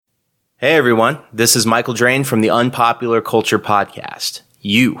Hey everyone, this is Michael Drain from the Unpopular Culture Podcast.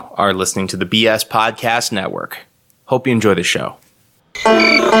 You are listening to the BS Podcast Network. Hope you enjoy the show.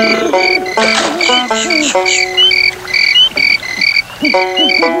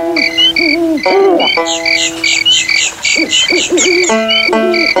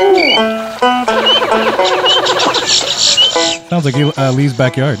 Sounds like Lee's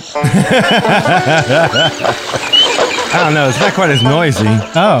backyard. I don't know. It's not quite as noisy.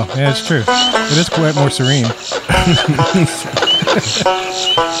 Oh, yeah, it's true. It is quite more serene.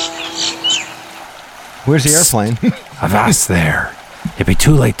 Where's the airplane? Avast there. It be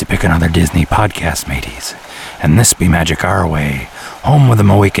too late to pick another Disney podcast, mateys. And this be Magic Our Way, home with the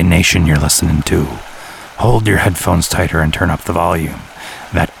Mohican Nation you're listening to. Hold your headphones tighter and turn up the volume.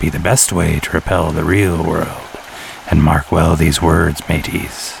 That be the best way to repel the real world. And mark well these words,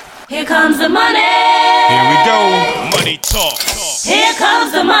 mateys. Here comes the money. Here we go. Money talk. Here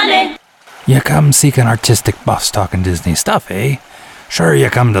comes the money. You come seeking artistic buffs talking Disney stuff, eh? Sure, you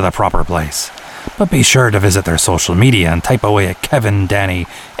come to the proper place. But be sure to visit their social media and type away at Kevin, Danny,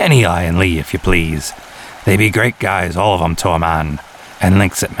 Any-Eye, and Lee if you please. They be great guys, all of them to a man. And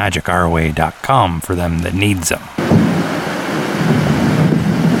links at magicourway.com for them that needs them.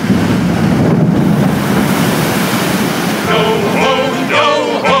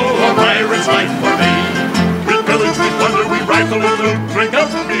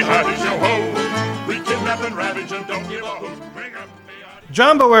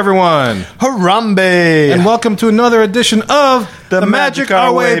 Jumbo, everyone. Harambe. And welcome to another edition of the Magic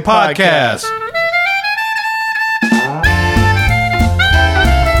Our Way podcast.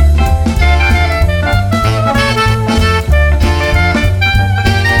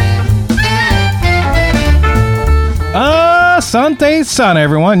 Asante Sana,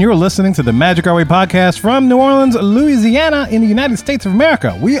 everyone. You're listening to the Magic Our Way podcast from New Orleans, Louisiana, in the United States of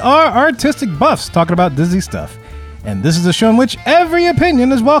America. We are artistic buffs talking about Disney stuff. And this is a show in which every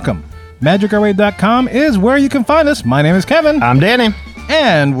opinion is welcome. MagicOurWay.com is where you can find us. My name is Kevin. I'm Danny.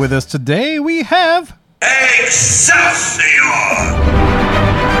 And with us today, we have... Excelsior!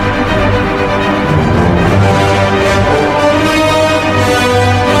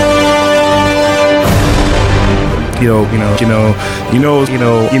 You know.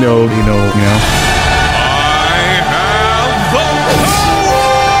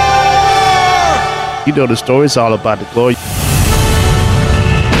 You know the story's all about the glory.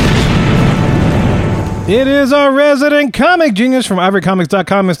 It is our resident comic genius from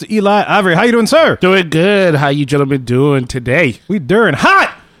IvoryComics.com, Mr. Eli Ivory. How you doing, sir? Doing good. How you gentlemen doing today? We doing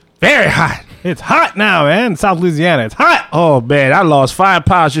hot. Very hot. It's hot now, man. South Louisiana. It's hot. Oh, man. I lost 5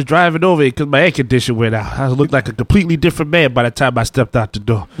 pounds just driving over here because my air conditioner went out. I looked like a completely different man by the time I stepped out the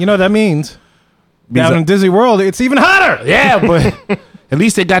door. You know what that means? Down in Disney World, it's even hotter. Yeah, but... At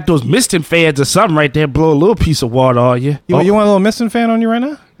least they got those misting fans or something right there. Blow a little piece of water on you. You want a little misting fan on you right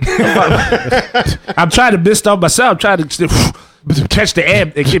now? I'm trying to mist on myself. I'm trying to catch the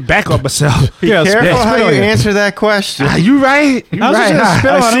air and get back on myself. Be careful how you answer that question. You right.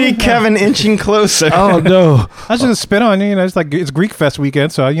 I see Kevin inching closer. Oh, no. I was just spit on you. You know, it's like it's Greek Fest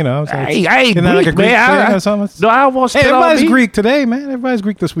weekend, so, you know. I ain't Greek, like a Greek man. No, I won't spit on me. Everybody's Greek today, man. Everybody's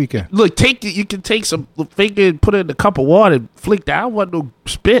Greek this weekend. Look, you can take some finger and put it in a cup of water and flick that. I don't want no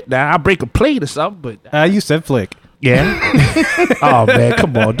spit now. I'll break a plate or something, but... you said flick. Yeah. Oh, man,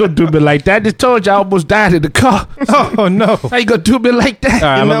 come on. Don't do me like that. I just told you I almost died in the car. Oh, no. How you gonna do me like that?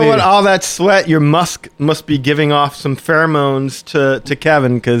 Right, you know what? All that sweat, your musk must be giving off some pheromones to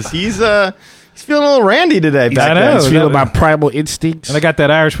Kevin because he's feeling a little randy today. He's feeling my primal instincts. And I got that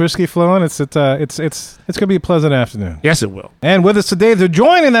Irish whiskey flowing. It's gonna be a pleasant afternoon. Yes, it will. And with us today to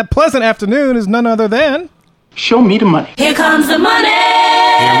join in that pleasant afternoon is none other than... Show me the money. Here comes the money.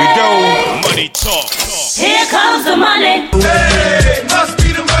 Here we go. Money talk. Here comes the money. Hey, must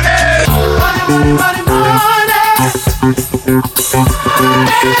be the money. Money.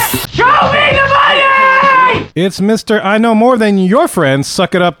 Show me the money. It's Mr. I Know More Than Your Friends,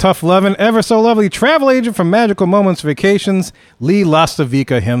 Suck It Up, Tough Lovin', ever so lovely travel agent from Magical Moments Vacations, Lee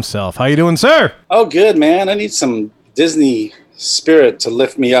Lastavica himself. How you doing, sir? Oh, good, man. I need some Disney spirit to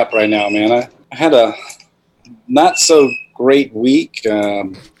lift me up right now, man. I had a not so great week.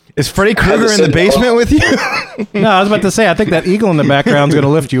 Is Freddy Krueger in the basement with you? No, I was about to say, I think that eagle in the background is going to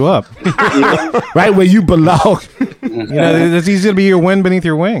lift you up. Right where you belong. You know, it's easy to be your wind beneath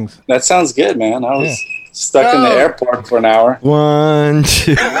your wings. That sounds good, man. I was stuck in the airport for an hour. 1,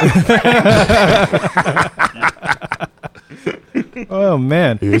 2. Oh,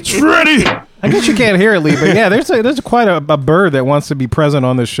 man. It's ready. I guess you can't hear it, Lee, but yeah, there's quite a bird that wants to be present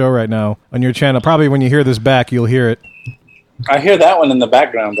on this show right now on your channel. Probably when you hear this back, you'll hear it. I hear that one in the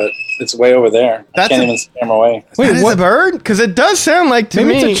background, but it's way over there. I can't even scare him away. Wait, what? A bird? Because it does sound like to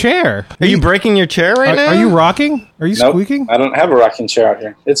me. Maybe it's a chair. Are you breaking your chair right now? Are you rocking? Are you squeaking? I don't have a rocking chair out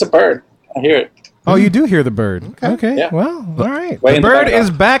here. It's a bird. I hear it. Oh, you do hear the bird. Okay. Yeah. Well, all right. Way The in the bird background. is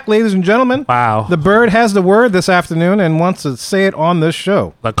back, ladies and gentlemen. Wow. The bird has the word this afternoon and wants to say it on this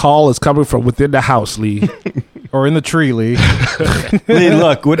show. The call is coming from within the house, Lee. Or in the tree, Lee. Lee,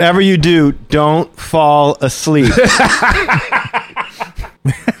 look, whatever you do, don't fall asleep.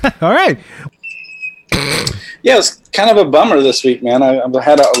 All right. Yeah, it's kind of a bummer this week, man. I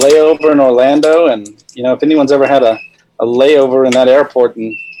had a layover in Orlando, and if anyone's ever had a layover in that airport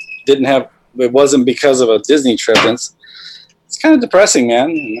and it wasn't because of a Disney trip, it's kind of depressing,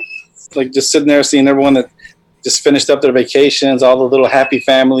 man. It's like just sitting there seeing everyone that just finished up their vacations, all the little happy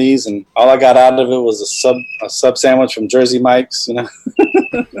families, and all I got out of it was a sub sandwich from Jersey Mike's. Yeah,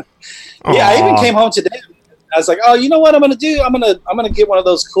 I even came home today. I was like, oh, you know what I'm going to do? I'm going to get one of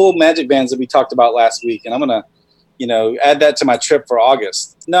those cool magic bands that we talked about last week, and I'm going to, add that to my trip for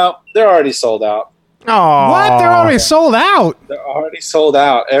August. No, they're already sold out. Oh, What? They're already sold out. They're already sold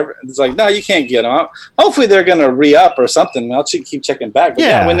out. It's like, no, you can't get them. Hopefully they're going to re-up or something. I'll keep checking back. But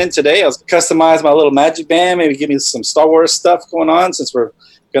yeah, I went in today. I was customize my little magic band, maybe give me some Star Wars stuff going on since we're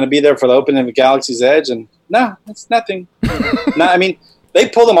going to be there for the opening of Galaxy's Edge. And no, it's nothing. They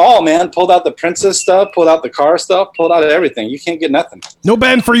pulled them all, man. Pulled out the princess stuff, pulled out the car stuff, pulled out everything. You can't get nothing. No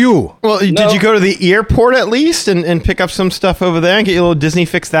band for you. Well, did you go to the airport at least and pick up some stuff over there and get your little Disney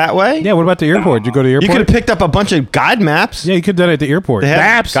fix that way? Yeah, what about the airport? Did you go to the airport? You could have picked up a bunch of guide maps. Yeah, you could have done it at the airport. They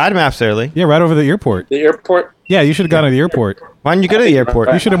have guide maps there, Lee. Yeah, right over the airport. The airport? Yeah, you should have gone to the airport. Why didn't you go to the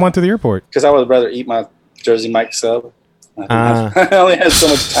airport? You should have went to the airport. Because I would rather eat my Jersey Mike sub. I only had so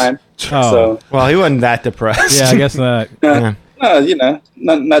much time. So. Well, he wasn't that depressed. Yeah, I guess not. Yeah.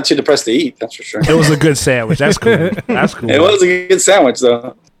 Not too depressed to eat, that's for sure. It was a good sandwich. That's cool. That's cool. It was a good sandwich,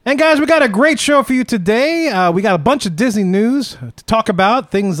 though. And guys, we got a great show for you today. We got a bunch of Disney news to talk about.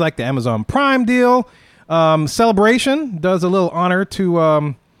 Things like the Amazon Prime deal. Celebration does a little honor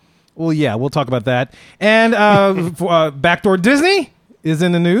to, we'll talk about that. And Backdoor Disney is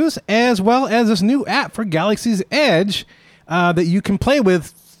in the news, as well as this new app for Galaxy's Edge that you can play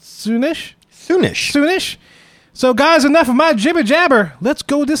with soonish. So, guys, enough of my jibber jabber. Let's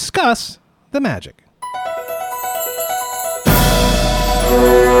go discuss the magic.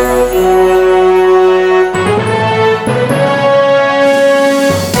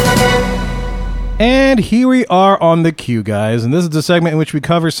 And here we are on the queue, guys. And this is the segment in which we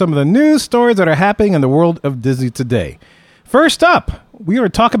cover some of the news stories that are happening in the world of Disney today. First up, we are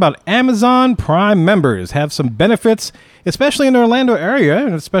talking about Amazon Prime members have some benefits, especially in the Orlando area,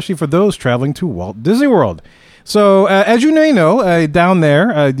 and especially for those traveling to Walt Disney World. So, as you may know, down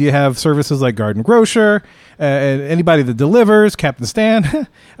there, you have services like Garden Grocer, and anybody that delivers, Captain Stan,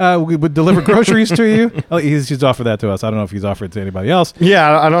 we would deliver groceries to you. Oh, he's offered that to us. I don't know if he's offered it to anybody else.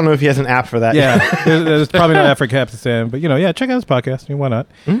 Yeah, I don't know if he has an app for that. Yeah, there's probably no app for Captain Stan, but, check out his podcast. Why not?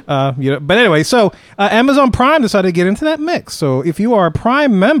 But anyway, so Amazon Prime decided to get into that mix. So, if you are a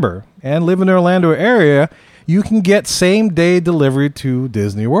Prime member and live in the Orlando area, you can get same-day delivery to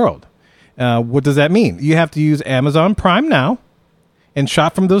Disney World. What does that mean? You have to use Amazon Prime now and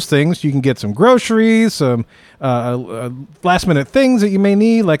shop from those things. You can get some groceries, some last-minute things that you may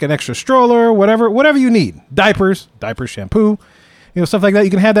need, like an extra stroller, whatever you need. Diapers, shampoo, stuff like that.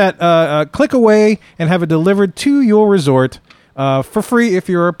 You can have that click away and have it delivered to your resort for free if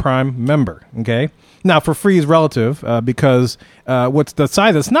you're a Prime member, okay? Now, for free is relative because what's the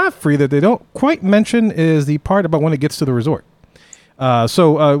side that's not free that they don't quite mention is the part about when it gets to the resort.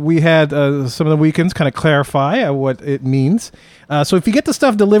 So we had some of the weekends kind of clarify what it means. So if you get the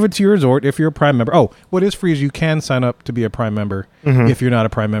stuff delivered to your resort, if you're a Prime member, what is free is you can sign up to be a Prime member if you're not a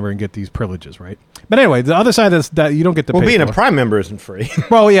Prime member and get these privileges, right? But anyway, the other side is that you don't get to pay being for. A Prime member isn't free.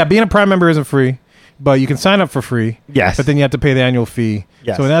 Well, yeah, being a Prime member isn't free, but you can sign up for free. Yes. But then you have to pay the annual fee.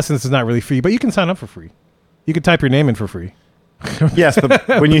 Yes. So in essence, it's not really free, but you can sign up for free. You can type your name in for free. Yes, but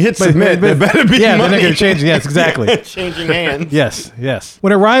when you hit submit, there better be money. money. They're going to change. Yes, exactly. Changing hands. Yes.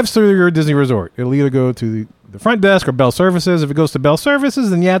 When it arrives through your Disney resort, it'll either go to the front desk or Bell Services. If it goes to Bell Services,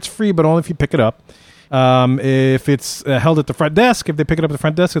 then it's free, but only if you pick it up. If it's held at the front desk, if they pick it up at the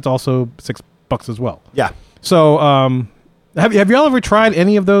front desk, it's also $6 as well. Yeah. So, have y'all ever tried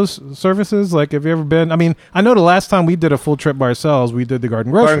any of those services? Like, have you ever been? I mean, I know the last time we did a full trip by ourselves, we did the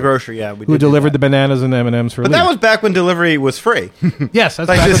Garden Grocer. Garden Grocer, yeah. Who delivered the bananas and the M&Ms for But that was back when delivery was free. Yes, that's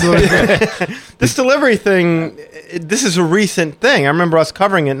back when delivery was free. This delivery thing, this is a recent thing. I remember us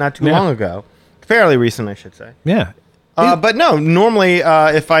covering it not too long ago. Fairly recent, I should say. Yeah. But no, normally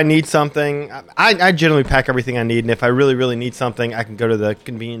if I need something, I generally pack everything I need, and if I really, really need something, I can go to the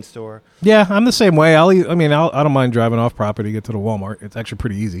convenience store. Yeah, I'm the same way. I don't mind driving off property to get to the Walmart. It's actually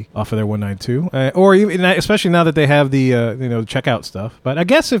pretty easy off of their 192, or even especially now that they have the checkout stuff. But I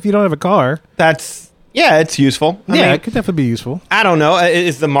guess if you don't have a car, it's useful. I mean, it could definitely be useful. I don't know.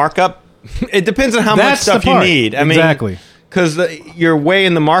 Is the markup? It depends on how much stuff you need. Exactly. Because you're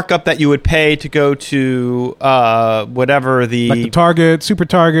weighing the markup that you would pay to go to whatever the... Like the Target, Super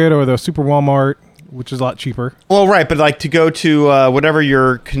Target, or the Super Walmart, which is a lot cheaper. Well, right, but like to go to whatever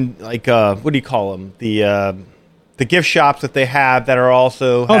your... what do you call them? The gift shops that they have that are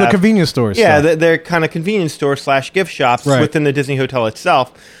also... the convenience stores. Yeah, they're kind of convenience stores / gift shops within the Disney Hotel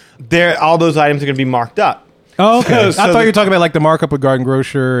itself. All those items are going to be marked up. Oh, okay. I thought you were talking about like the markup with Garden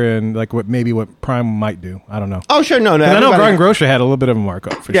Grocer and like what Prime might do. I don't know. Oh, sure. No. I know Garden Grocer had a little bit of a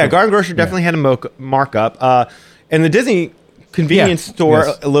markup. For sure. Garden Grocer definitely had a markup. And the Disney convenience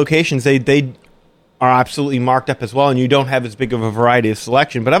store locations, they are absolutely marked up as well, and you don't have as big of a variety of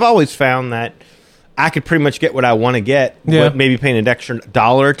selection. But I've always found that I could pretty much get what I want to get, but maybe paying an extra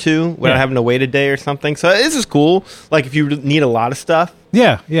 $1 or $2 without having to wait a day or something. So this is cool. Like if you need a lot of stuff.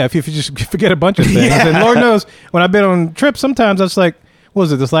 Yeah. If you just forget a bunch of things. And Lord knows, when I've been on trips, sometimes I was like, what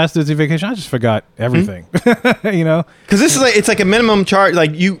was it, this last Disney vacation? I just forgot everything. Because this is it's like a minimum charge.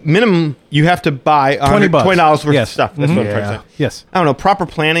 Like you have to buy $20 worth of stuff. That's what I'm trying to say. Yes. I don't know, proper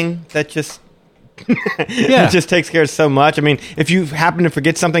planning, that just... it just takes care of so much. I mean, if you happen to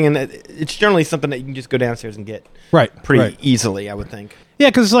forget something, and it's generally something that you can just go downstairs and get pretty easily, I would think. Yeah,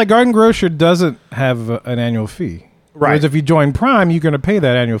 because like Garden Grocer doesn't have an annual fee. Right. Whereas if you join Prime, you're going to pay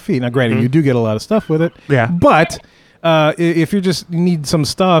that annual fee. Now, granted, you do get a lot of stuff with it. Yeah. But if you just need some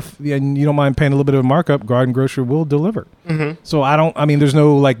stuff and you don't mind paying a little bit of a markup, Garden Grocer will deliver. So there's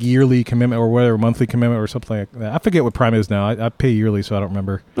no like yearly commitment or whether monthly commitment or something like that. I forget what Prime is now. I pay yearly, so I don't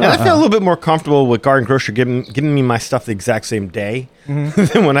remember. Yeah, I feel a little bit more comfortable with Garden Grocer giving me my stuff the exact same day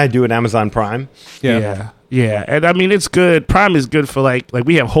than when I do at Amazon Prime. Yeah, and I mean it's good. Prime is good for like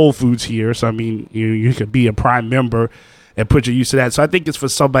we have Whole Foods here, so I mean you could be a Prime member and put your use to that. So I think it's for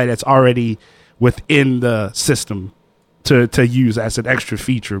somebody that's already within the system to use as an extra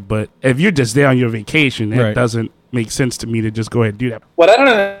feature. But if you're just there on your vacation, it doesn't make sense to me to just go ahead and do that. What I don't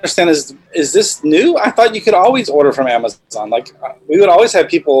understand is this new? I thought you could always order from Amazon. Like we would always have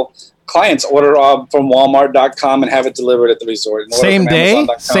clients order from Walmart.com and have it delivered at the resort. And same day?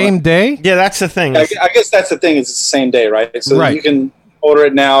 Same day? Yeah, that's the thing. I guess that's the thing. It's the same day, right? So you can order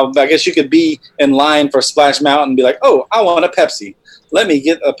it now. I guess you could be in line for Splash Mountain and be like, oh, I want a Pepsi. Let me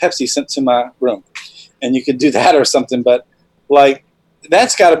get a Pepsi sent to my room. And you could do that or something. But, like,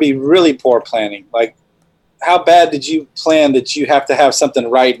 that's got to be really poor planning. Like, how bad did you plan that you have to have something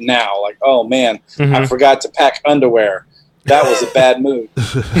right now? Like, oh, man, I forgot to pack underwear. That was a bad move.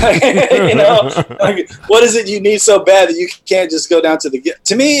 What is it you need so bad that you can't just go down to the...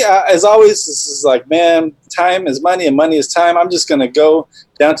 To me, as always, this is like, man, time is money and money is time. I'm just going to go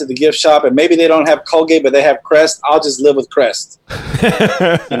down to the gift shop, and maybe they don't have Colgate, but they have Crest. I'll just live with Crest.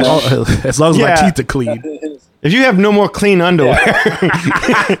 As long as my teeth are clean. If you have no more clean underwear,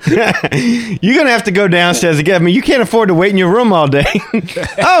 you're going to have to go downstairs again. I mean, you can't afford to wait in your room all day.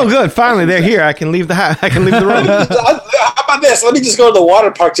 Oh, good. Finally, they're here. I can leave the house. I can leave the room. How about this? Let me just go to the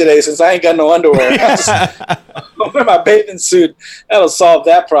water park today since I ain't got no underwear. I'll wear my bathing suit. That'll solve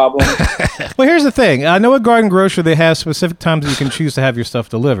that problem. Well, here's the thing. I know at Garden Grocer, they have specific times that you can choose to have your stuff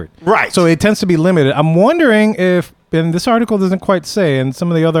delivered. Right. So it tends to be limited. I'm wondering if, and this article doesn't quite say, and some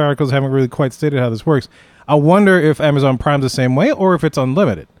of the other articles haven't really quite stated how this works, I wonder if Amazon Prime's the same way or if it's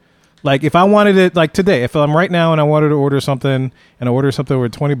unlimited. Like if I wanted it, like today, if I'm right now and I wanted to order something and I order something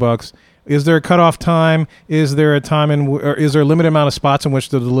worth $20, is there a cutoff time? Is there a time or is there a limited amount of spots in which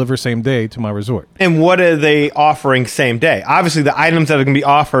to deliver same day to my resort? And what are they offering same day? Obviously, the items that are going to be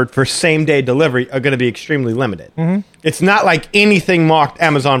offered for same day delivery are going to be extremely limited. It's not like anything marked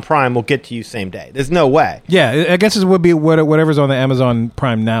Amazon Prime will get to you same day. There's no way. Yeah, I guess it would be whatever's on the Amazon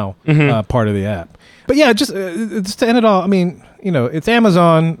Prime Now part of the app. But yeah, just to end it all, I mean, it's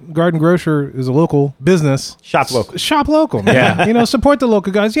Amazon. Garden Grocer is a local business. Shop local. Shop local. Yeah. Support the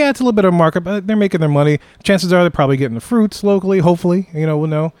local guys. Yeah, it's a little bit of a markup, but they're making their money. Chances are they're probably getting the fruits locally, hopefully. We'll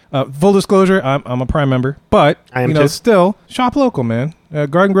know. Full disclosure, I'm a Prime member, but, I am too. Still, shop local, man.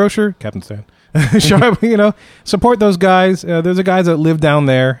 Garden Grocer, Captain Stan. Support those guys. There's the guys that live down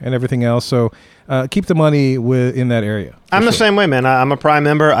there and everything else, so keep the money in that area. I'm the same way, man. I'm a Prime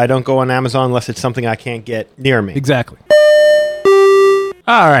member. I don't go on Amazon unless it's something I can't get near me. Exactly.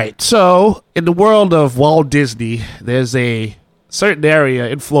 All right. So, in the world of Walt Disney, there's a certain area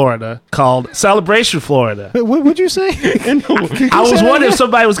in Florida called Celebration, Florida. What would you say? I was wondering if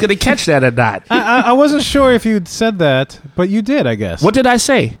somebody was going to catch that or not. I wasn't sure if you'd said that, but you did, I guess. What did I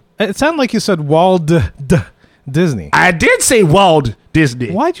say? It sounded like you said Walt Disney. I did say Walt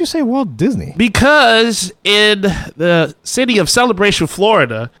Disney. Why'd you say Walt Disney? Because in the city of Celebration,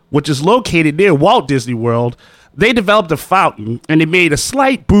 Florida, which is located near Walt Disney World, they developed a fountain and they made a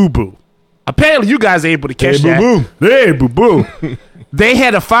slight boo-boo. Apparently, you guys are able to catch that. boo-boo. Hey, boo-boo. They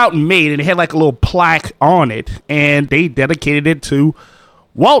had a fountain made and it had like a little plaque on it, and they dedicated it to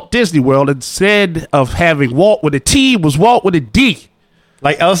Walt Disney World. Instead of having Walt with a T, was Walt with a D.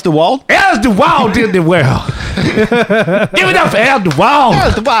 Like Alice DeWalt? Alice DeWalt Disney World. Give it up for Alice DeWalt.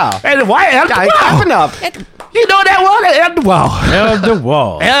 Alice DeWalt. And why Alice DeWalt? You know that one? Alice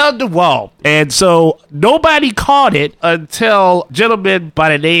DeWalt. Alice DeWalt. And so nobody caught it until a gentleman by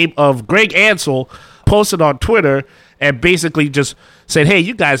the name of Greg Ansel posted on Twitter and basically just said, hey,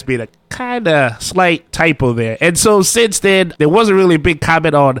 you guys made a kind of slight typo there. And so since then, there wasn't really a big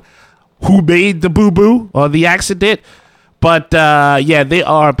comment on who made the boo-boo or the accident. But, yeah, they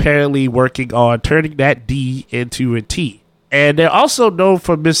are apparently working on turning that D into a T. And they're also known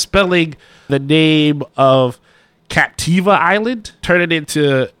for misspelling the name of Captiva Island, turn it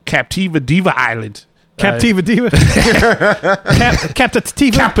into Captiva Diva Island. Captiva Diva?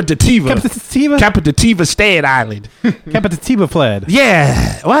 Capitativa? Capitativa. Capitativa Staying Island. Capitativa Plaid.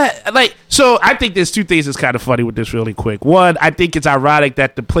 Yeah. What? Like, so I think there's two things that's kind of funny with this really quick. One, I think it's ironic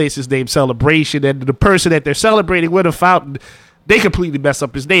that the place is named Celebration and the person that they're celebrating with a fountain, they completely mess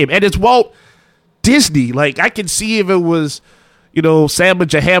up his name. And it's Walt Disney. Like, I can see if it was, you know, Samba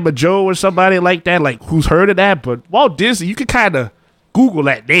Jahama Joe or somebody like that, like, who's heard of that. But Walt Disney, you can kind of Google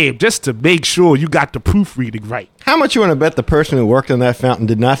that name just to make sure you got the proofreading right. How much you want to bet the person who worked on that fountain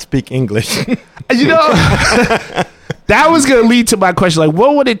did not speak English? You know, that was going to lead to my question. Like,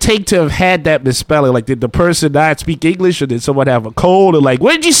 what would it take to have had that misspelling? Like, did the person not speak English, or did someone have a cold? Or like,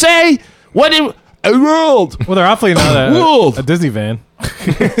 what did you say? What did a world? Well, they're awfully not a Disney fan.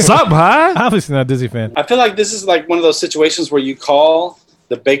 Something, huh? Obviously not a Disney fan. I feel like this is like one of those situations where you call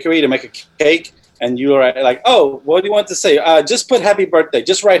the bakery to make a cake, and you are like, oh, what do you want to say? Just put happy birthday.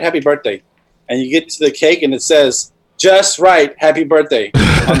 Just write happy birthday. And you get to the cake, and it says, just write happy birthday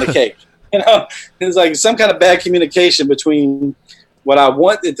on the cake. You know, it's like some kind of bad communication between what I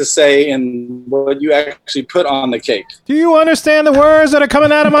want it to say and what you actually put on the cake. Do you understand the words that are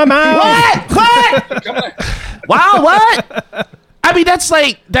coming out of my mouth? What? Wow, what? I mean, that's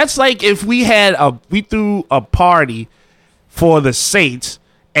like if we threw a party for the Saints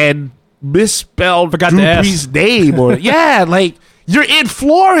and misspelled Drew Brees' name, or yeah, like you're in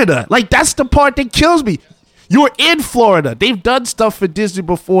Florida. Like, that's the part that kills me. You're in Florida. They've done stuff for Disney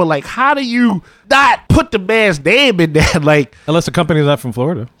before. Like, how do you not put the man's name in there? Like, unless the company's not from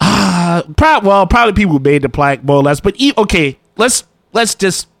Florida. Probably people who made the plaque more or less. But okay, let's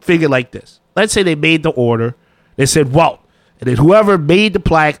just figure like this. Let's say they made the order. They said Walt, and then whoever made the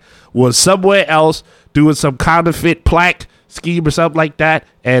plaque was somewhere else doing some counterfeit plaque scheme or something like that,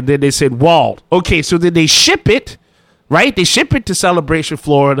 and then they said Walt. Okay, so then they ship it, right? They ship it to Celebration,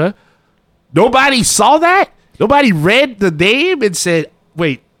 Florida. Nobody saw that? Nobody read the name and said,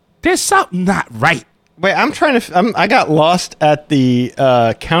 wait, there's something not right. Wait, I got lost at the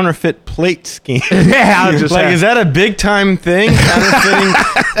counterfeit plate scheme. Yeah, is that a big time thing? Counterfeiting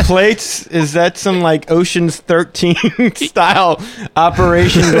plates? Is that some like Ocean's 13 style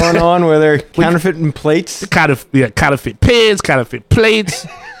operation going on where they're counterfeiting plates? Counterfeit pins, counterfeit plates.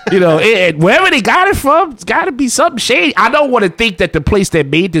 You know, wherever they got it from, it's got to be something shady. I don't want to think that the place that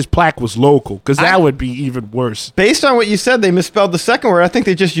made this plaque was local, because that would be even worse. Based on what you said, they misspelled the second word. I think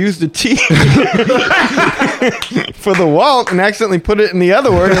they just used the T for the Walt and accidentally put it in the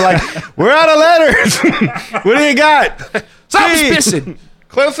other word. They're like, we're out of letters. What do you got? Something's missing.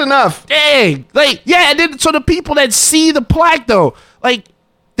 Close enough. Dang. Like, yeah, and then so the people that see the plaque, though, like,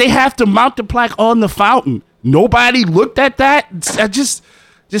 they have to mount the plaque on the fountain. Nobody looked at that.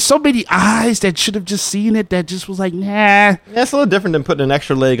 There's so many eyes that should have just seen it that just was like, nah. Yeah, it's a little different than putting an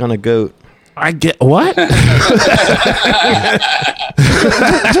extra leg on a goat. I get what?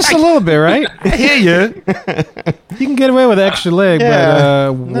 Just a little bit, right? I hear you. You can get away with an extra leg,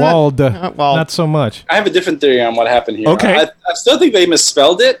 but Wald, not so much. I have a different theory on what happened here. Okay. I still think they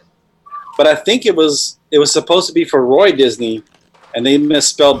misspelled it, but I think it was supposed to be for Roy Disney, and they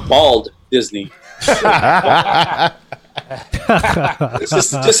misspelled Bald Disney. It's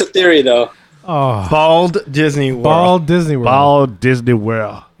just a theory, though. Bald Disney World. Bald Disney World. Bald Disney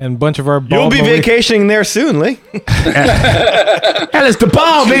World. And a bunch of our You'll bald be vacationing there soon, Lee. Alice the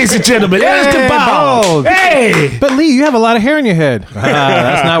Bald, ladies and gentlemen. Alice the Bald. bald. Hey. But Lee, you have a lot of hair in your head.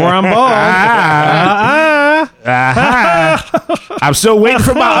 That's not where I'm bald. I'm still waiting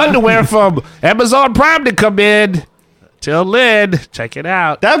for my underwear from Amazon Prime to come in. Till then, check it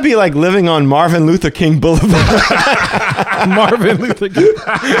out. That'd be like living on Marvin Luther King Boulevard. Marvin Luther King.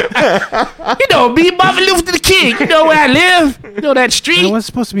 You know me, Marvin Luther King. You know where I live. You know that street. What's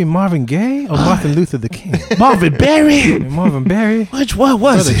supposed to be Marvin Gaye or Martin Luther the King? Marvin Berry. Marvin Berry. Which one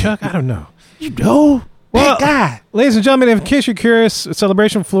was Brother it? Chuck? I don't know. You know. Well, that guy. Ladies and gentlemen, in case you're curious,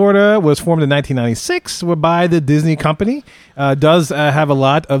 Celebration Florida was formed in 1996 by the Disney company. Does have a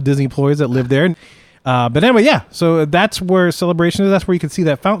lot of Disney employees that live there. But anyway, yeah. So that's where Celebration is. That's where you can see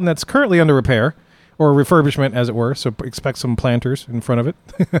that fountain that's currently under repair or refurbishment, as it were. So expect some planters in front of it.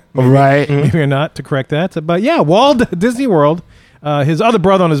 Right. Maybe or not to correct that. But yeah, Walt Disney World. His other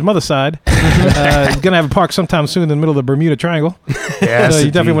brother on his mother's side is going to have a park sometime soon in the middle of the Bermuda Triangle. Yes, So you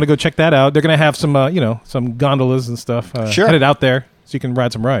definitely indeed. want to go check that out. They're going to have some, some gondolas and stuff Sure. headed out there so you can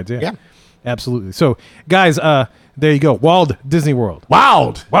ride some rides. Yeah. Yeah. Absolutely. So, guys, there you go. Walt Disney World.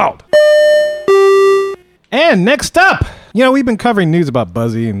 Wild. And next up, we've been covering news about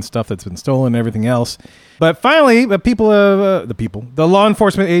Buzzy and stuff that's been stolen and everything else. But finally, the law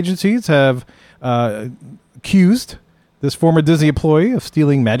enforcement agencies have accused this former Disney employee of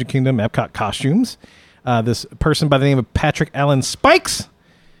stealing Magic Kingdom Epcot costumes. This person by the name of Patrick Allen Spikes,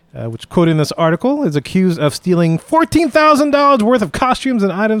 which quoted in this article, is accused of stealing $14,000 worth of costumes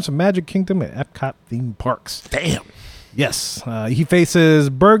and items from Magic Kingdom and Epcot theme parks. Damn. Yes. He faces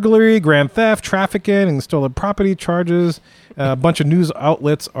burglary, grand theft, trafficking, and stolen property charges. A bunch of news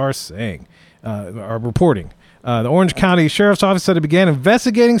outlets are reporting. The Orange County Sheriff's Office said it began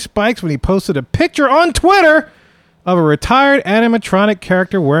investigating Spikes when he posted a picture on Twitter of a retired animatronic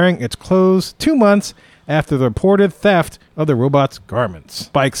character wearing its clothes 2 months after the reported theft of the robot's garments.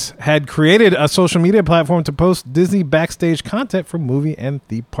 Spikes had created a social media platform to post Disney backstage content for movie and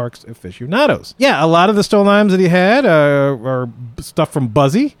theme parks aficionados. Yeah, a lot of the stolen items that he had are stuff from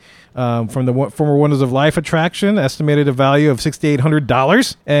Buzzy, from the former Wonders of Life attraction, estimated a value of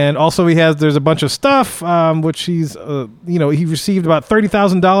 $6,800. And also there's a bunch of stuff, which he received about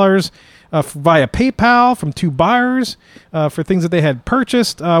 $30,000 via PayPal from two buyers for things that they had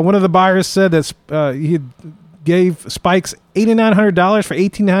purchased. One of the buyers said that he gave Spikes $8,900 for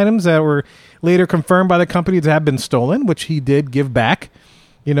 18 items that were later confirmed by the company to have been stolen, which he did give back.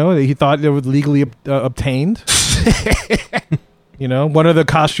 He thought it was legally obtained. One of the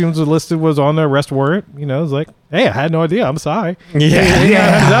costumes was on the arrest warrant. It's like, hey, I had no idea. I'm sorry.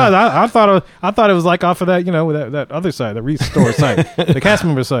 I thought it was like off of that, that other side, the Restore site, the cast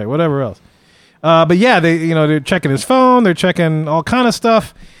member site, whatever else. But yeah, they're checking his phone. They're checking all kind of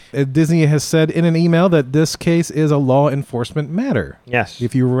stuff. Disney has said in an email that this case is a law enforcement matter. Yes.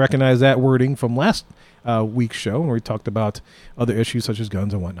 If you recognize that wording from last week's show where we talked about other issues such as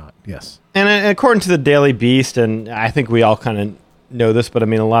guns and whatnot. Yes. And according to the Daily Beast, and I think we all kind of know this, but I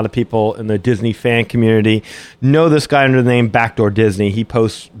mean, a lot of people in the Disney fan community know this guy under the name Backdoor Disney. He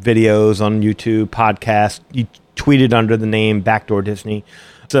posts videos on YouTube, podcasts. He tweeted under the name Backdoor Disney.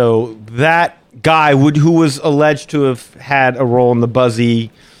 So that guy who was alleged to have had a role in the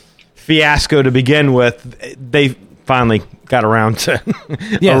Buzzy fiasco to begin with, they finally got around to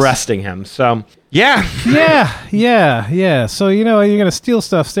arresting him. So yeah. So you're gonna steal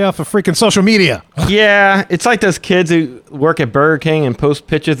stuff, stay off of freaking social media. Yeah, it's like those kids who work at Burger King and post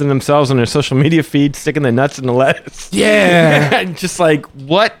pictures of themselves on their social media feed, sticking their nuts in the lettuce. Yeah. Just like,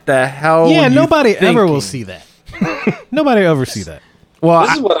 what the hell? Yeah, were you nobody ever thinking? will see that. Nobody ever see that. Well,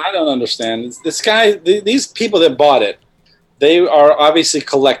 This is what I don't understand. It's this guy, these people that bought it, they are obviously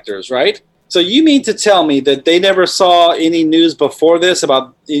collectors, right? So you mean to tell me that they never saw any news before this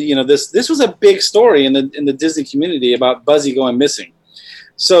about, this? This was a big story in the Disney community about Buzzy going missing.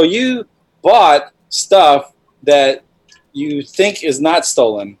 So you bought stuff that you think is not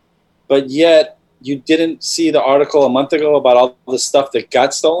stolen, but yet you didn't see the article a month ago about all the stuff that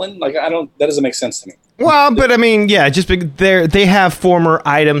got stolen? Like, that doesn't make sense to me. Well, but I mean, yeah, just they have former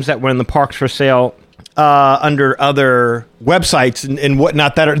items that were in the parks for sale under other websites and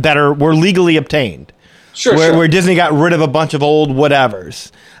whatnot that were legally obtained. Sure. Where Disney got rid of a bunch of old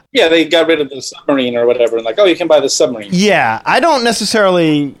whatevers. Yeah, they got rid of the submarine or whatever, and like, oh, you can buy the submarine. Yeah, I don't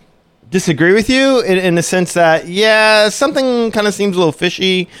necessarily disagree with you in the sense that, yeah, something kind of seems a little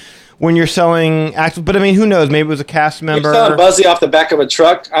fishy when you're selling actual. But I mean, who knows? Maybe it was a cast member. You're selling Buzzy off the back of a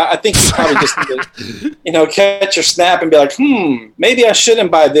truck. I think you probably just need to, catch your snap and be like, maybe I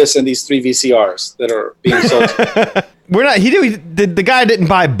shouldn't buy this and these 3 VCRs that are being sold. We're not. The guy didn't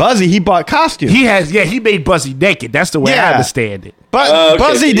buy Buzzy. He bought costumes. He made Buzzy naked. That's the way I understand it. But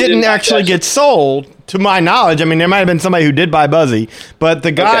Buzzy didn't actually get sold, to my knowledge. I mean, there might have been somebody who did buy Buzzy, but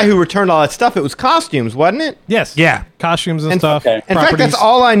the guy who returned all that stuff, it was costumes, wasn't it? Yes. Yeah. Costumes and stuff. Okay. In fact, that's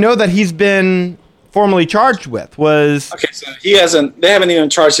all I know that he's been formally charged with was... Okay, so they haven't even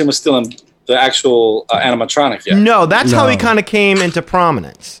charged him with stealing the actual animatronic yet. No, that's how he kind of came into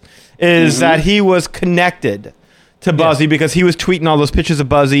prominence, is that he was connected to Buzzy because he was tweeting all those pictures of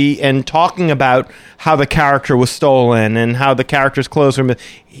Buzzy and talking about how the character was stolen and how the character's clothes were.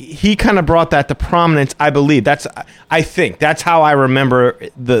 He kind of brought that to prominence, I believe. I think that's how I remember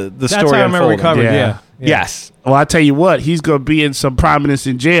the That's story how I remember it unfolding. covered, yeah. Yes. Well, I tell you what, he's going to be in some prominence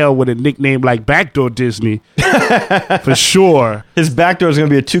in jail with a nickname like Backdoor Disney. For sure. His back door is going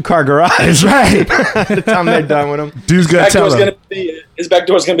to be a 2-car garage. That's right. By the time they're done with him. Dude's going to tell him. His back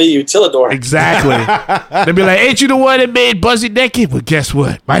door is going to be a Utilidor. Exactly. They'll be like, ain't you the one that made Buzzy naked? Well, guess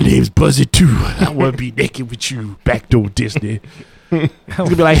what? My name's Buzzy too. I want to be naked with you, Backdoor Disney. He's going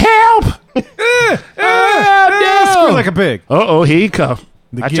to be like, help! No! Screw like a pig. Uh-oh, here he come.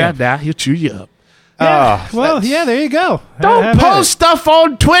 Watch gift. out now. He'll chew you up. Well, yeah, there you go. Don't Have at post it. stuff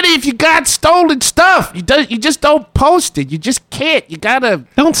on Twitter if you got stolen stuff. You just don't post it. You just can't. You gotta.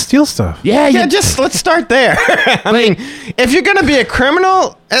 Don't steal stuff. Yeah, Yeah, just let's start there. I mean, if you're going to be a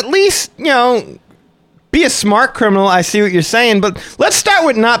criminal, at least, be a smart criminal. I see what you're saying, but let's start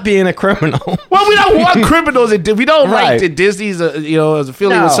with not being a criminal. Well, we don't want criminals. We don't like Right. that Disney's, is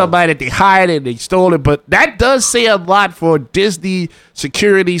affiliated with No. somebody that they hired and they stole it. But that does say a lot for Disney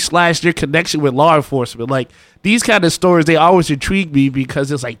security / their connection with law enforcement. Like these kind of stories, they always intrigue me because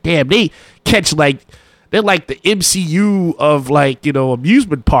it's like, damn, they catch they're like the MCU of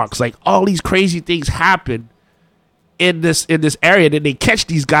amusement parks. Like all these crazy things happen in this area, then they catch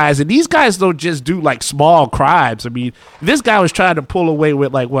these guys, and these guys don't just do like small crimes. I mean, this guy was trying to pull away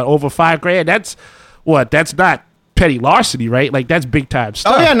with over $5,000. That's not petty larceny, right? Like that's big time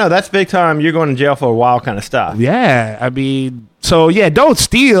stuff. Oh yeah, no, that's big time. You're going to jail for a while kind of stuff. Yeah, I mean, so yeah, don't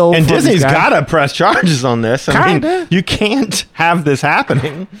steal. And from these Disney's guys. got to press charges on this. I mean, Kinda. you can't have this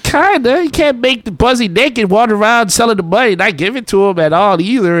happening. Kinda. You can't make the Buzzy naked, wander around selling the money, not give it to him at all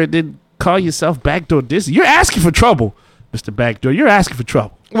either, and then call yourself Backdoor Disney. You're asking for trouble, Mr. Backdoor. You're asking for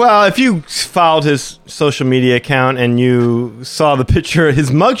trouble. Well, if you followed his social media account and you saw the picture of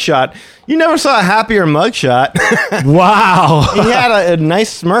his mugshot, you never saw a happier mugshot. Wow. He had a nice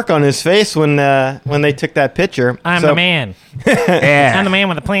smirk on his face when they took that picture. I'm So- the man. Yeah. I'm the man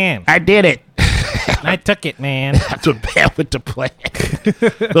with a plan. I did it. I took it, man. That's a bad with the plan.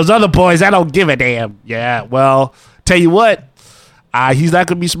 Those other boys, I don't give a damn. Yeah, well, tell you what, he's not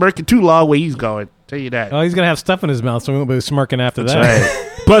going to be smirking too long where he's going. Tell you that. Oh, he's going to have stuff in his mouth, so we won't be smirking after that. Right.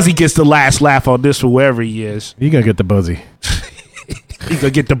 Buzzy gets the last laugh on this one, wherever he is. You're going to get the Buzzy. He's going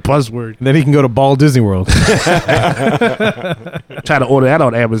to get the buzzword. Then he can go to Ball Disney World. Try to order that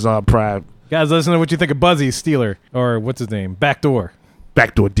on Amazon Prime. Guys, listen to what you think of Buzzy Steeler, or what's his name? Backdoor.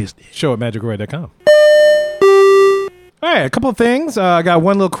 Backdoor Disney. Show at MagicRoy.com. All right, a couple of things. I got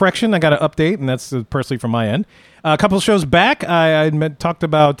one little correction. I got an update, and that's personally from my end. A couple of shows back, I talked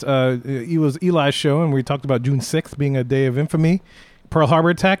about it was Eli's show, and we talked about June 6th being a day of infamy. Pearl Harbor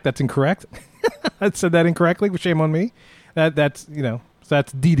attack. That's incorrect. I said that incorrectly. Shame on me. That's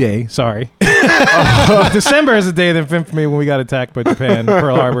D-Day. Sorry. December is the day of infamy when we got attacked by Japan,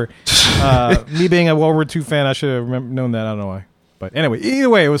 Pearl Harbor. Me being a World War II fan, I should have known that. I don't know why. But anyway, either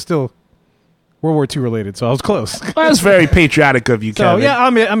way, it was still World War II related, so I was close. Well, that's very patriotic of you, So Kevin. yeah, I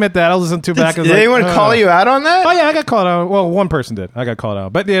admit that. I'll listen to it back. Did anyone call you out on that? Oh yeah, I got called out. Well, one person did. I got called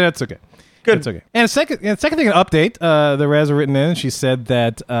out, but yeah, that's okay. Good. It's okay. And second thing, an update. The Raz written in. She said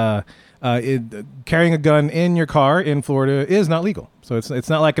that carrying a gun in your car in Florida is not legal. So it's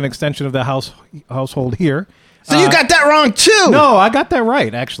not like an extension of the household here. So you got that wrong too. No, I got that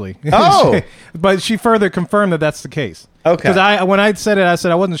right actually. Oh. But she further confirmed that that's the case. Okay. Because when I said it, I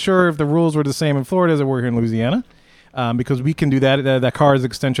said I wasn't sure if the rules were the same in Florida as they were here in Louisiana. Because we can do that. That car is an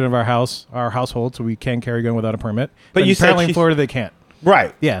extension of our household, so we can carry a gun without a permit. But you said apparently in Florida they can't.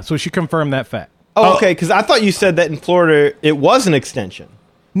 Right. Yeah, so she confirmed that fact. Oh, okay. Because I thought you said that in Florida it was an extension.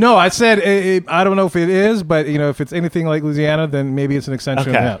 No, I said I don't know if it is, but if it's anything like Louisiana, then maybe it's an extension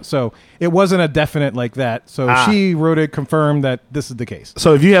of Okay. that. So it wasn't a definite like that. So she wrote it, confirmed that this is the case.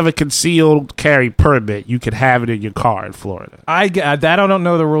 So if you have a concealed carry permit, you can have it in your car in Florida. I don't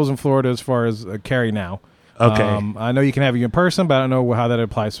know the rules in Florida as far as carry now. Okay. I know you can have it in person, but I don't know how that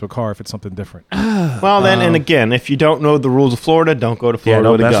applies to a car if it's something different. Well, then, and again, if you don't know the rules of Florida, don't go to Florida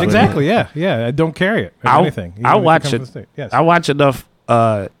don't with a mess gun. with Exactly. Yeah. Don't carry it. Or anything. even I if you watch come from it. the state. Yes. I watch enough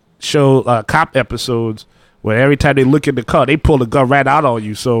cop episodes where every time they look in the car, they pull the gun right out on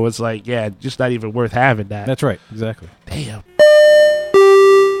you. So it's like, yeah, just not even worth having that. That's right. Exactly. Damn.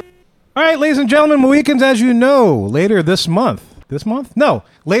 All right, ladies and gentlemen, Mohicans, as you know, later this month. This month? No,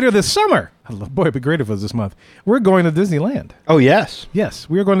 later this summer. Boy, it'd be great if it was this month. We're going to Disneyland. Oh, yes. Yes,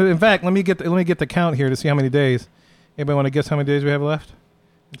 we are going to. In fact, let me get the count here to see how many days. Anybody want to guess how many days we have left?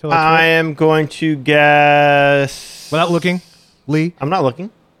 Until that I trip? am going to guess... Without looking, Lee. I'm not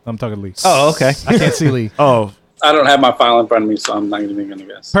looking. I'm talking to Lee. Oh, okay. I can't see Lee. Oh, I don't have my file in front of me, so I'm not even going to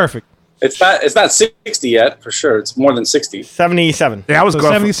guess. Perfect. It's not 60 yet, for sure. It's more than 60. 77. yeah, I was So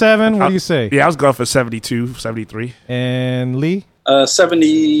going 77. What do you say? Yeah, I was going for 72, 73. And Lee.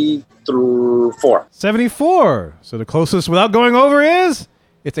 74. 74. So the closest without going over is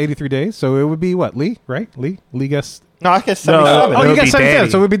it's 83 days. So it would be what? Lee, right? Lee guessed. No, I guess No, 77. Oh, it you would got be 77.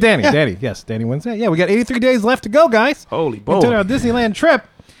 Danny. So it would be Danny. Yeah. Danny. Yes, Danny wins that. Yeah, we got 83 days left to go, guys. Holy Into boy. our Disneyland trip.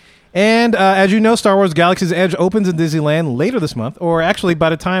 And as you know, Star Wars Galaxy's Edge opens in Disneyland later this month, or actually by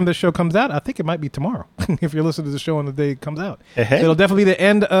the time the show comes out, I think it might be tomorrow, if you're listening to the show on the day it comes out. Hey. It'll definitely be the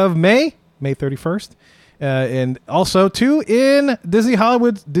end of May 31st. And also, too, in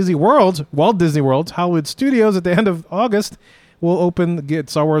Walt Disney World's Hollywood Studios at the end of August, we'll get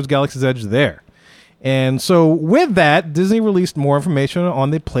Star Wars Galaxy's Edge there. And so with that, Disney released more information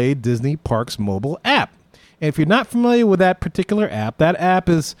on the Play Disney Parks mobile app. And if you're not familiar with that particular app, that app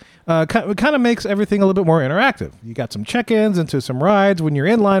is kind of makes everything a little bit more interactive. You got some check-ins into some rides. When you're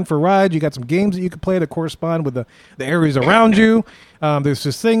in line for rides, you got some games that you can play that correspond with the areas around you. There's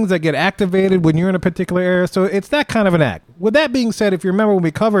just things that get activated when you're in a particular area. So it's that kind of an app. With that being said, if you remember when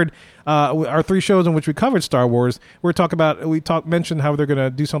we covered our 3 shows in which we covered Star Wars, mentioned how they're going to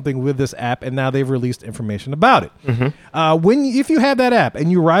do something with this app, and now they've released information about it. If you have that app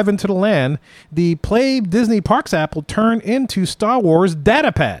and you arrive into the land, the Play Disney Parks app will turn into Star Wars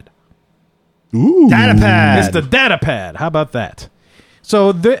Datapad. Ooh. Datapad. It's the Datapad. How about that?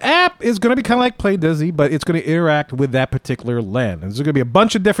 So the app is going to be kind of like Play Disney, but it's going to interact with that particular land. And there's going to be a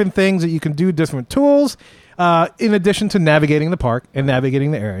bunch of different things that you can do, different tools, in addition to navigating the park and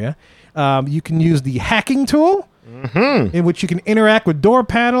navigating the area. You can use the hacking tool, in which you can interact with door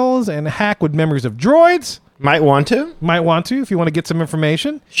panels and hack with memories of droids. Might want to. If you want to get some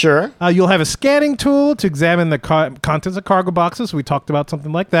information. Sure. You'll have a scanning tool to examine the contents of cargo boxes. We talked about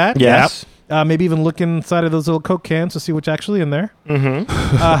something like that. Yes. Maybe even look inside of those little Coke cans to see what's actually in there.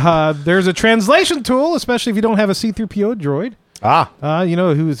 There's a translation tool, especially if you don't have a C-3PO droid.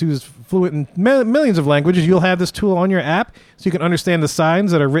 Who's fluent in millions of languages. You'll have this tool on your app so you can understand the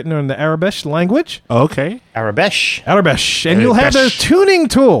signs that are written in the Arabic language. Okay. Arabesh. And you'll have the tuning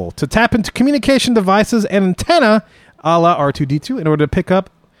tool to tap into communication devices and antenna a la R2-D2 in order to pick up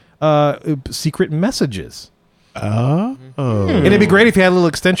secret messages. Oh. And it'd be great if you had a little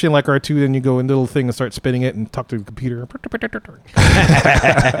extension like R2, then you go in the little thing and start spinning it and talk to the computer.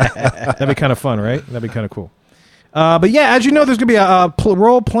 That'd be kind of fun, right? That'd be kind of cool. But yeah, as you know, there's going to be a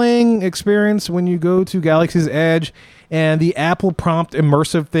role-playing experience when you go to Galaxy's Edge, and the app will prompt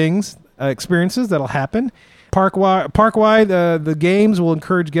immersive experiences that'll happen. Park-wide, the games will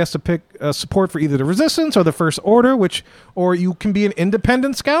encourage guests to pick support for either the Resistance or the First Order, or you can be an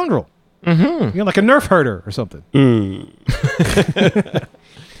independent scoundrel. Like a nerf herder or something.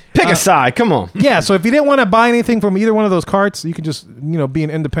 Pick a side. Come on. Yeah, so if you didn't want to buy anything from either one of those carts, you can just, be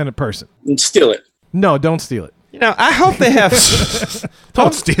an independent person. And steal it. No, don't steal it. I hope they have...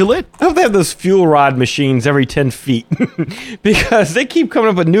 Don't steal it. I hope they have those fuel rod machines every 10 feet. Because they keep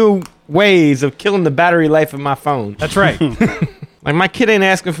coming up with new ways of killing the battery life of my phone. That's right. Like, my kid ain't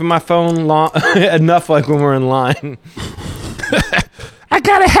asking for my phone enough like when we're in line. I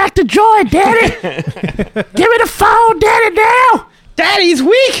gotta hack the droid, Daddy. Give me the phone, Daddy, now. Daddy's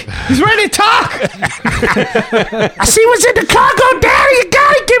weak. He's ready to talk. I see what's in the cargo, Daddy. You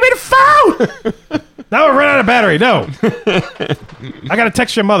gotta give me the phone. Now we're running out of battery. No. I got to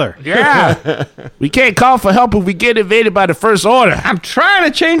text your mother. Yeah. We can't call for help if we get invaded by the First Order. I'm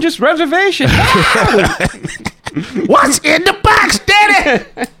trying to change this reservation. What's in the box, Daddy?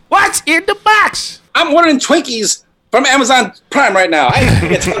 What's in the box? I'm ordering Twinkies from Amazon Prime right now. I can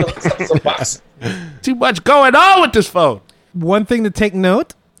get some box. Too much going on with this phone. One thing to take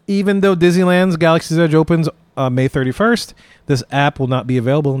note, even though Disneyland's Galaxy's Edge opens May 31st, this app will not be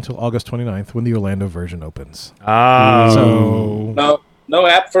available until August 29th when the Orlando version opens. So No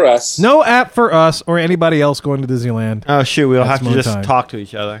app for us. no app for us or anybody else going to Disneyland. Oh, shoot. We'll That's have to more just time. talk to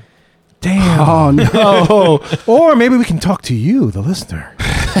each other. Damn. Oh no! Or maybe we can talk to you, the listener.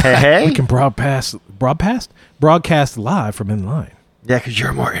 Hey. We can broadcast live from in line. Yeah, because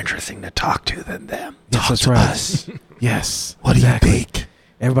you're more interesting to talk to than them. Yes, that's right. Yes. What exactly. do you think?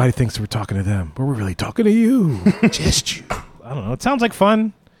 Everybody thinks we're talking to them, but we're really talking to you. Just you. I don't know. It sounds like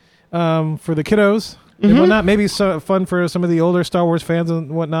fun for the kiddos and whatnot. Maybe fun for some of the older Star Wars fans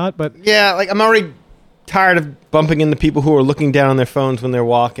and whatnot. But Yeah, like I'm already tired of bumping into people who are looking down on their phones when they're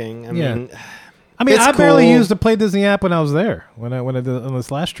walking. I mean, it's I barely cool. used the Play Disney app when I was there, when I did on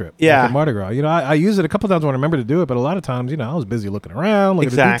this last trip. Yeah. Like at Mardi Gras. I used it a couple times when I remember to do it, but a lot of times, I was busy looking around,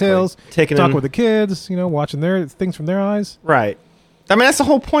 looking at the details, Taking talking in- with the kids, watching their things from their eyes. Right. I mean, that's the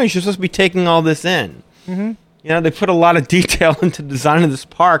whole point. You're supposed to be taking all this in. Mm-hmm. They put a lot of detail into the design of this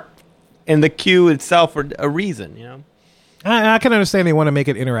park and the queue itself for a reason, I can understand they want to make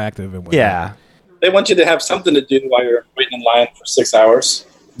it interactive and whatnot. Yeah. They want you to have something to do while you're waiting in line for 6 hours.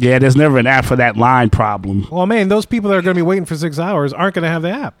 Yeah, there's never an app for that line problem. Well, man, those people that are going to be waiting for 6 hours aren't going to have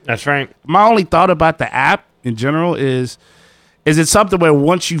the app. That's right. My only thought about the app in general is it something where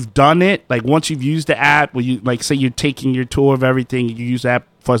once you've done it, like once you've used the app, where you like say you're taking your tour of everything, you use the app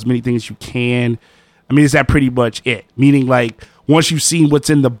for as many things as you can. I mean, is that pretty much it? Meaning, like once you've seen what's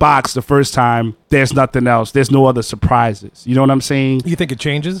in the box the first time, there's nothing else. There's no other surprises. You know what I'm saying? You think it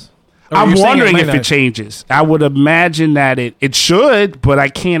changes? Or I'm you're saying wondering might if not- it changes. I would imagine that it should, but I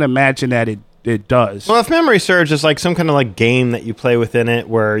can't imagine that it does. Well, if memory serves, it's like some kind of like game that you play within it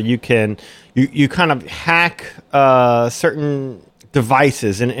where you can you kind of hack certain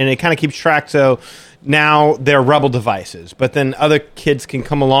devices and it kind of keeps track. So now they're rebel devices, but then other kids can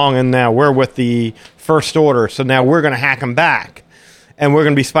come along and now we're with the First Order. So now we're going to hack them back and we're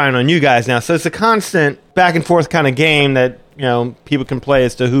going to be spying on you guys now. So it's a constant back and forth kind of game that, people can play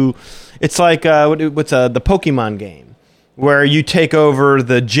as to who. It's like what's the Pokemon game where you take over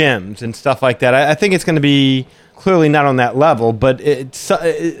the gyms and stuff like that. I think it's going to be clearly not on that level, but it's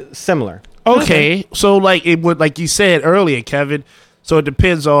similar. Okay, so like it would, like you said earlier, Kevin. So it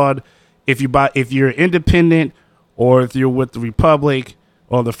depends on if you're independent or if you're with the Republic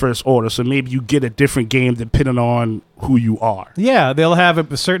or the First Order. So maybe you get a different game depending on who you are. Yeah, they'll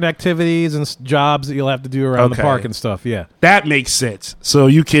have certain activities and jobs that you'll have to do around the Okay. park and stuff. Yeah. That makes sense. So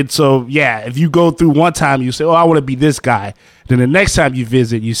if you go through one time, you say, "Oh, I want to be this guy." Then the next time you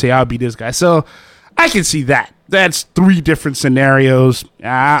visit, you say, "I'll be this guy." So I can see that. That's 3 different scenarios.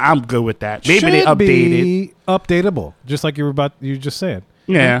 I'm good with that. Maybe they Should updated. be updatable, just like you just saying.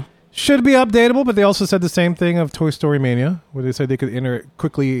 Yeah. Should be updatable, but they also said the same thing of Toy Story Mania, where they said they could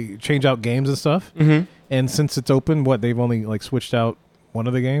quickly change out games and stuff. Mm-hmm. And since it's open, they've only like switched out one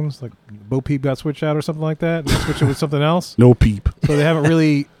of the games, like Bo Peep got switched out or something like that, and they switched it with something else. No peep. So they haven't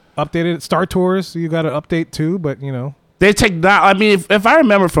really updated it. Star Tours, you got to update too, but They take that. I mean, if I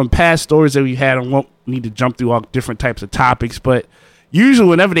remember from past stories that we had, I won't need to jump through all different types of topics, but usually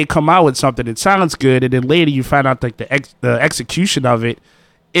whenever they come out with something, it sounds good, and then later you find out like the execution of it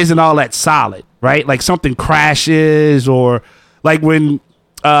isn't all that solid, right? Like something crashes, or like when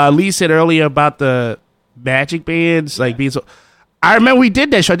Lee said earlier about the Magic Bands, like being so. I remember we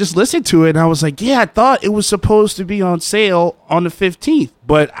did that show. I just listened to it, and I was like, yeah, I thought it was supposed to be on sale on the 15th,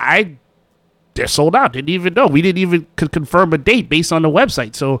 but they're sold out. Didn't even know. We didn't even confirm a date based on the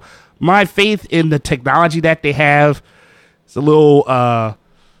website. So my faith in the technology that they have is a little, how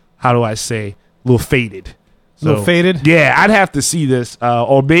do I say, a little faded. A little faded? Yeah, I'd have to see this.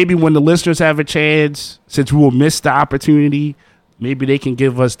 Or maybe when the listeners have a chance, since we will miss the opportunity, maybe they can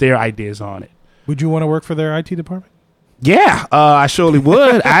give us their ideas on it. would you want to work for their IT department? Yeah, I surely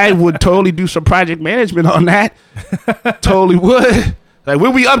would. I would totally do some project management on that. Totally would. Like,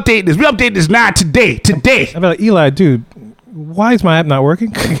 when we update this? We update this now, today. I'd be like, Eli, dude, why is my app not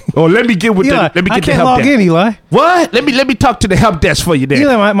working? Oh, let me get with Eli, let me get I the can't help log desk. in, Eli. What? Let me talk to the help desk for you there.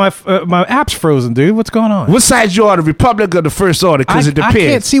 Eli, my app's frozen, dude. What's going on? What side you on, the Republic or the First Order? Because it I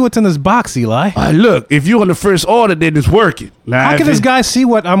depends. can't see what's in this box, Eli. Look, if you're on the First Order, then it's working. Now, How if can this it- guy see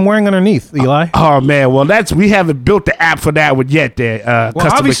what I'm wearing underneath, Eli? Oh man, well we haven't built the app for that one yet. There, Well,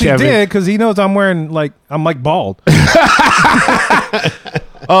 customer obviously Kevin. did, because he knows I'm bald.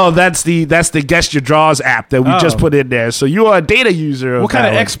 Oh, that's the Guess Your Draws app that we just put in there. So you are a data user. What kind that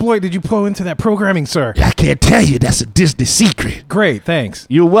of one. exploit did you pull into that programming, sir? I can't tell you. That's a Disney secret. Great, thanks.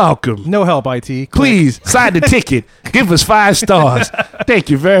 You're welcome. No help, IT. Please sign the ticket. Give us 5 stars. Thank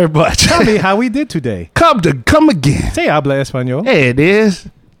you very much. Tell me how we did today. Come again. Se habla español. There it is.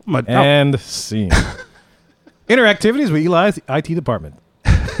 And scene. Interactivities with Eli's IT department.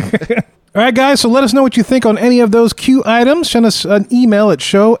 All right, guys, so let us know what you think on any of those Q items. Send us an email at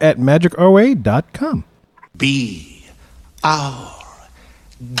show@magicourway.com. Be our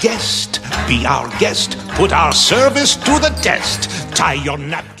Guest, be our guest. Put our service to the test. Tie your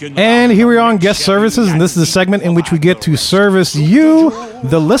napkin. And here we are on guest services, and this is a segment in which we get to service you,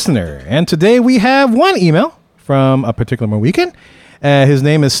 the listener. And today we have one email from a particular Mohican. His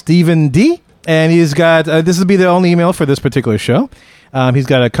name is Stephen D. And he's got, this will be the only email for this particular show. He's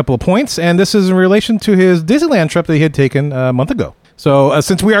got a couple of points, and this is in relation to his Disneyland trip that he had taken a month ago. So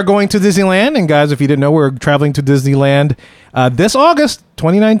since we are going to Disneyland, and guys, if you didn't know, we're traveling to Disneyland this August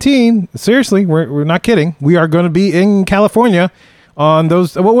 2019. Seriously, we're not kidding. We are going to be in California on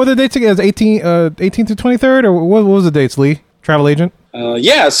those. What were the dates again? 18th to 23rd, or what was the dates, Lee? Travel agent?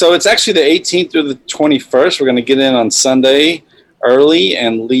 Yeah, so it's actually the 18th through the 21st. We're going to get in on Sunday early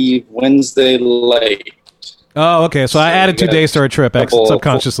and leave Wednesday late. Oh, okay. So I added 2 days to our trip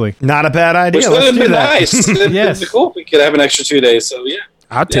subconsciously. Not a bad idea. Which would have been nice. Yes. It'd be cool if we could have an extra 2 days. So, yeah.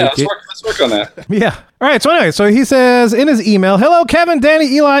 I'll take it. Let's work on that. Yeah. All right. So anyway, so he says in his email, "Hello, Kevin, Danny,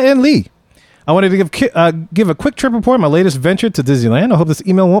 Eli, and Lee. I wanted to give a quick trip report on my latest venture to Disneyland. I hope this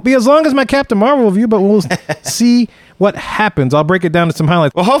email won't be as long as my Captain Marvel review, but we'll see what happens. I'll break it down to some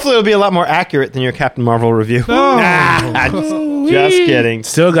highlights." Well, hopefully it'll be a lot more accurate than your Captain Marvel review. Just kidding.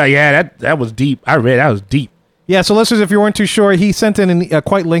 Still got, that was deep. I read that was deep. Yeah, so listeners, if you weren't too sure, he sent in a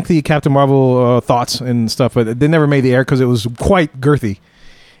quite lengthy Captain Marvel thoughts and stuff, but they never made the air because it was quite girthy.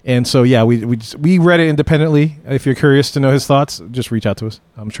 And so, yeah, we read it independently. If you're curious to know his thoughts, just reach out to us.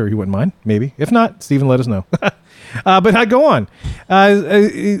 I'm sure he wouldn't mind, maybe. If not, Stephen, let us know. But I go on.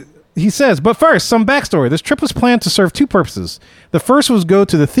 He says, but first, some backstory. This trip was planned to serve two purposes. The first was go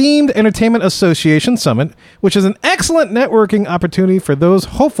to the Themed Entertainment Association Summit, which is an excellent networking opportunity for those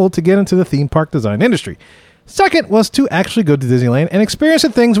hopeful to get into the theme park design industry. Second was to actually go to Disneyland and experience the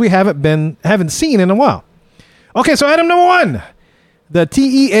things we haven't seen in a while. Okay, so item number 1. The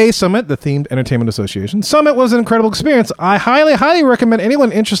TEA Summit, the Themed Entertainment Association Summit, was an incredible experience. I highly, highly recommend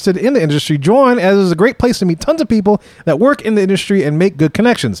anyone interested in the industry join, as it is a great place to meet tons of people that work in the industry and make good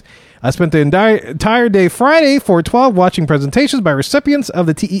connections. I spent the entire day Friday, 4/12, watching presentations by recipients of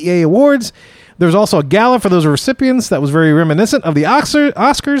the TEA Awards. There was also a gala for those recipients that was very reminiscent of the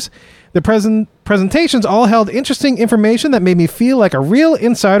Oscars. The presentations all held interesting information that made me feel like a real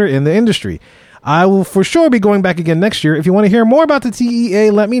insider in the industry. I will for sure be going back again next year. If you want to hear more about the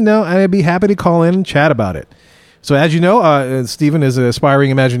TEA, let me know, and I'd be happy to call in and chat about it. So as you know, Stephen is an aspiring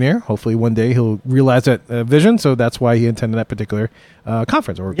Imagineer. Hopefully one day he'll realize that vision, so that's why he attended that particular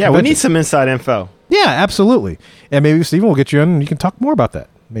conference. Or yeah, convention. We need some inside info. Yeah, absolutely. And maybe Stephen will get you in and you can talk more about that.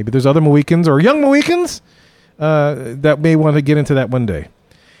 Maybe there's other Mohicans or young Mohicans that may want to get into that one day.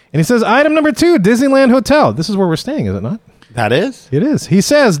 And he says, item number 2, Disneyland Hotel. This is where we're staying, is it not? That is? It is. He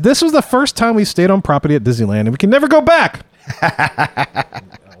says, this was the first time we stayed on property at Disneyland, and we can never go back.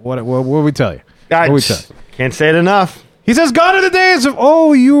 What we tell you? Can't say it enough. He says, gone are the days of,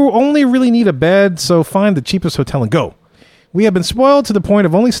 you only really need a bed, so find the cheapest hotel and go. We have been spoiled to the point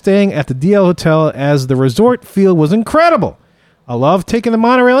of only staying at the DL Hotel, as the resort feel was incredible. I love taking the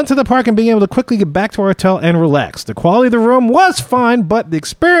monorail into the park and being able to quickly get back to our hotel and relax. The quality of the room was fine, but the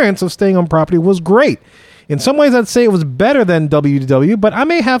experience of staying on property was great. In some ways, I'd say it was better than WDW, but I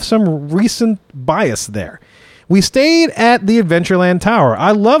may have some recent bias there. We stayed at the Adventureland Tower.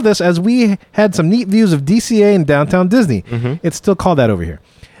 I love this, as we had some neat views of DCA and Downtown Disney. Mm-hmm. It's still called that over here.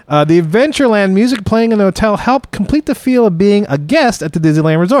 The Adventureland music playing in the hotel helped complete the feel of being a guest at the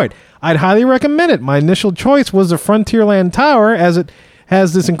Disneyland Resort. I'd highly recommend it. My initial choice was the Frontierland Tower, as it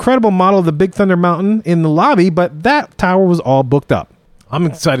has this incredible model of the Big Thunder Mountain in the lobby, but that tower was all booked up. I'm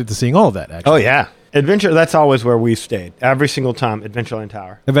excited to seeing all of that, actually. Oh, yeah. That's always where we stayed. Every single time, Adventureland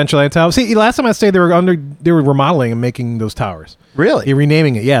Tower. Adventureland Tower. See, last time I stayed, they were remodeling and making those towers. Really? You're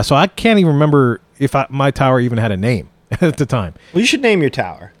renaming it, yeah. So I can't even remember if my tower even had a name at the time. Well, you should name your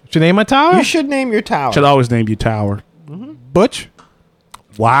tower. Should I name my tower? You should name your tower. Should always name your tower. Mm-hmm. Butch?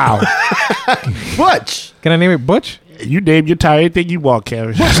 Wow. Butch. Can I name it Butch? You name your tower anything you want,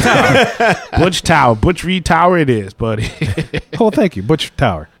 Kevin. Butch Tower. Butch Tower. Butch Reed Tower it is, buddy. Oh, thank you. Butch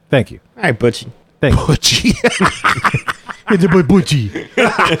Tower. Thank you. All right, Butchie. Thank you. Butchie. It's a boy Butchie.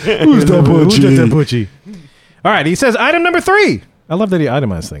 Who's that Butchie? All right, he says item number 3. I love that he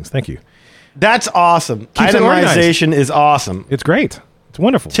itemized things. Thank you. That's awesome. Keeps Itemization is awesome. It's great. It's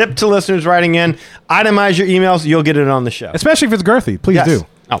wonderful. Tip to listeners writing in, itemize your emails, you'll get it on the show. Especially if it's girthy. Please do.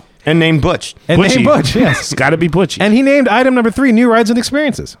 Oh, and name Butch. And name Butch, yes. It's got to be Butchie. And he named item number 3, new rides and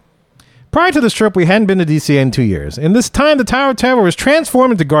experiences. Prior to this trip, we hadn't been to DCA in 2 years. In this time, the Tower was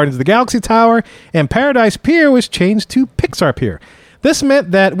transformed into Guardians of the Galaxy Tower, and Paradise Pier was changed to Pixar Pier. This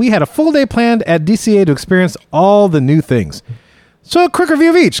meant that we had a full day planned at DCA to experience all the new things. So, a quick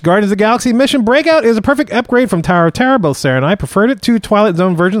review of each. Guardians of the Galaxy Mission Breakout is a perfect upgrade from Tower of Terror. Both Sarah and I preferred it to Twilight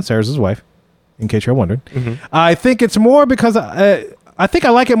Zone version. Sarah's his wife, in case you're wondering. I think it's more because I think I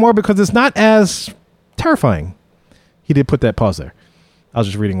like it more because it's not as terrifying. He did put that pause there. I was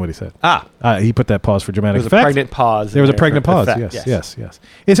just reading what he said. He put that pause for dramatic There was effect. a pregnant pause. There was a pregnant pause. Effect, Yes.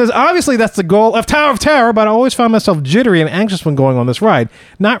 It says, obviously, that's the goal of Tower of Terror, but I always found myself jittery and anxious when going on this ride,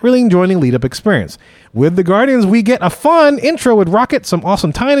 not really enjoying the lead-up experience. With the Guardians, we get a fun intro with Rocket, some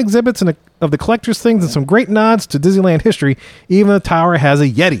awesome tie-in exhibits of the collector's things, and some great nods to Disneyland history. Even the tower has a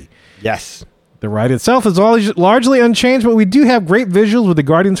Yeti. Yes. The ride itself is largely unchanged, but we do have great visuals with the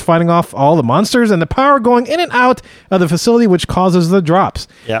Guardians fighting off all the monsters and the power going in and out of the facility, which causes the drops.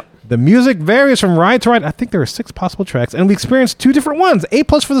 Yep. The music varies from ride to ride. I think there are 6 possible tracks, and we experienced 2 different ones. A+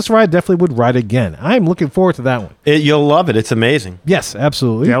 for this ride. Definitely would ride again. I'm looking forward to that one. You'll love it. It's amazing. Yes,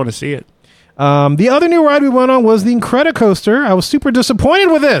 absolutely. Yeah, I want to see it. The other new ride we went on was the Incredicoaster. I was super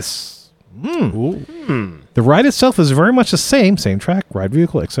disappointed with this. The ride itself is very much the same track, ride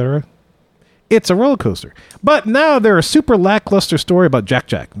vehicle, etc. It's a roller coaster. But now they're a super lackluster story about Jack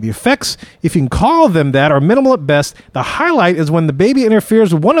Jack. The effects, if you can call them that, are minimal at best. The highlight is when the baby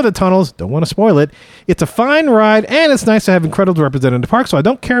interferes with one of the tunnels. Don't want to spoil it. It's a fine ride, and it's nice to have Incredibles represented in the park, so I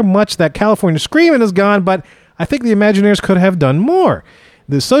don't care much that California Screamin' is gone, but I think the Imagineers could have done more.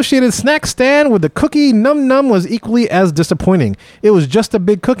 The associated snack stand with the cookie Num Num was equally as disappointing. It was just a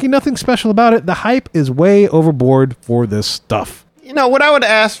big cookie, nothing special about it. The hype is way overboard for this stuff. You know, what I would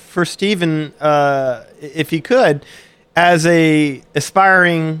ask for Steven, if he could, as a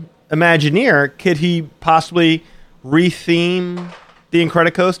aspiring Imagineer, could he possibly re-theme the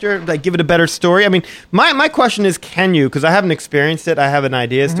Incredicoaster? Like, give it a better story? I mean, my question is, can you? Because I haven't experienced it. I have an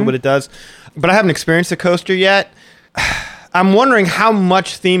idea as to what it does, but I haven't experienced the coaster yet. I'm wondering how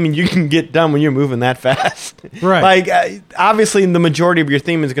much theming you can get done when you're moving that fast. Right. Like, obviously, the majority of your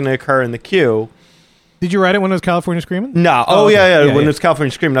theme is going to occur in the queue. Did you ride it when it was California Screamin'? No. Oh, okay. Yeah. When it was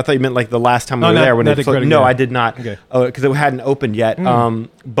California Screamin', I thought you meant like the last time we were there. When not no, I did not. Okay. Because it hadn't opened yet.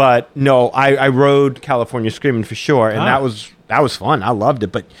 But no, I rode California Screamin' for sure, and that was fun. I loved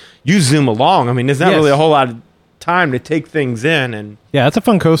it. But you zoom along. I mean, there's not really a whole lot of time to take things in. And yeah, it's a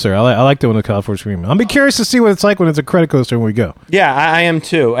fun coaster. I liked it when it was California Screamin'. I'll be curious to see what it's like when it's a Incredicoaster when we go. Yeah, I am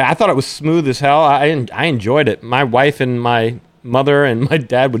too. I thought it was smooth as hell. I enjoyed it. My wife and my mother and my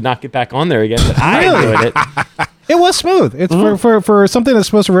dad would not get back on there again, but I enjoyed it. It was smooth. It's for something that's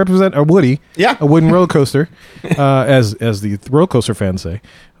supposed to represent a Woody, a wooden roller coaster, as the roller coaster fans say,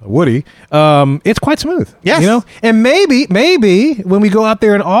 Woody. It's quite smooth. Yes. You know, and maybe when we go out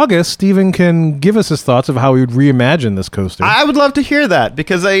there in August, Steven can give us his thoughts of how he would reimagine this coaster. I would love to hear that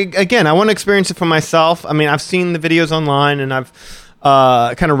because I want to experience it for myself. I mean, I've seen the videos online and I've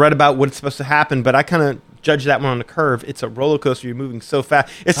kind of read about what's supposed to happen, but I kind of judge that one on the curve. It's a roller coaster. You're moving so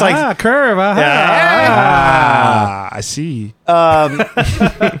fast. It's like curve. I see.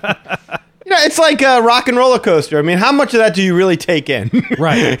 It's like a rock and roller coaster. I mean, how much of that do you really take in?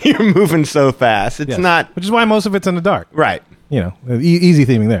 Right. You're moving so fast. It's not. Which is why most of it's in the dark. Right. You know, easy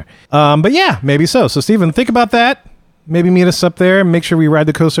theming there. But yeah, maybe so. So, Steven, think about that. Maybe meet us up there. Make sure we ride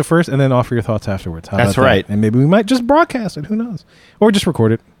the coaster first and then offer your thoughts afterwards. How That's about right. that? And maybe we might just broadcast it. Who knows? Or just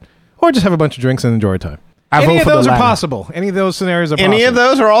record it. Or just have a bunch of drinks and enjoy our time. Any of those are possible. Any of those scenarios are possible. Any of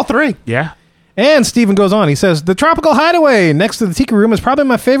those or all three. Yeah. And Steven goes on. He says, the Tropical Hideaway next to the Tiki Room is probably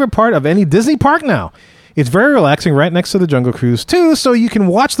my favorite part of any Disney park now. It's very relaxing right next to the Jungle Cruise, too, so you can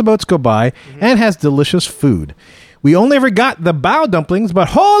watch the boats go by and has delicious food. We only ever got the bao dumplings, but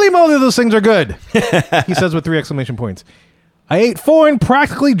holy moly, those things are good. He says with 3 exclamation points. I ate 4 and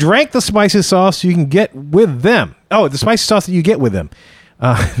practically drank the spicy sauce you can get with them. Oh, the spicy sauce that you get with them.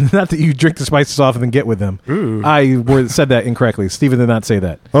 Not that you drink the spicy sauce and then get with them. Ooh. I said that incorrectly. Steven did not say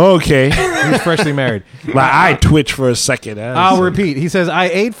that. Okay. He's freshly married. I twitched for a second. I'll repeat. He says, I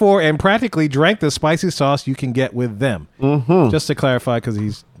ate 4 and practically drank the spicy sauce you can get with them. Just to clarify, because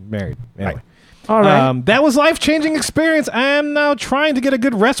he's married. Anyway. Right. All right. That was life-changing experience. I am now trying to get a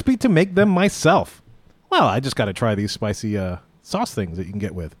good recipe to make them myself. Well, I just got to try these spicy sauce things that you can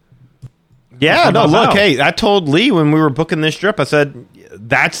get with. Yeah, no, look, hey, I told Lee when we were booking this trip, I said,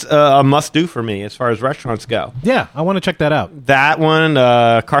 that's a must-do for me as far as restaurants go. Yeah, I want to check that out. That one,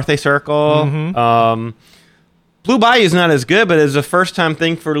 Carthay Circle. Blue Bayou is not as good, but it's a first-time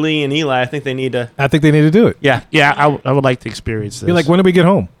thing for Lee and Eli. I think they need to... do it. Yeah. Yeah, I would like to experience this. You're like, when do we get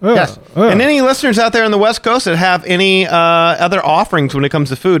home? Yes. And any listeners out there on the West Coast that have any other offerings when it comes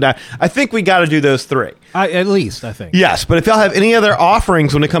to food, I think we got to do those 3. At least, I think. Yes, but if y'all have any other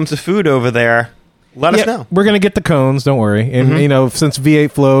offerings when it comes to food over there, let us know. We're going to get the cones, don't worry. And, you know, since V8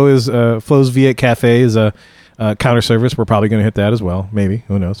 Flow is Flow's V8 Cafe is Counter service, we're probably going to hit that as well. Maybe.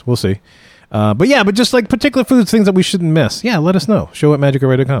 Who knows? We'll see. But just like particular foods, things that we shouldn't miss. Yeah, let us know.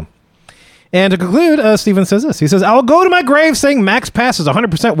 show@magicarray.com. And to conclude, Steven says this. He says, I'll go to my grave saying Max Pass is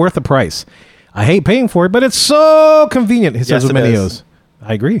 100% worth the price. I hate paying for it, but it's so convenient, he says with many O's.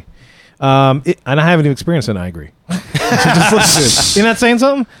 I agree. And I haven't even experienced it, and I agree. You're not saying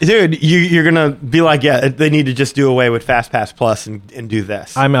something? Dude, you're going to be like, yeah, they need to just do away with Fast Pass Plus and do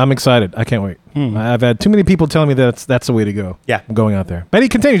this. I'm excited. I can't wait. I've had too many people telling me that's the way to go. Yeah. I'm going out there. But he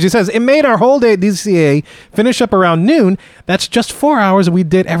continues. He says, it made our whole day at DCA finish up around noon. That's just 4 hours and we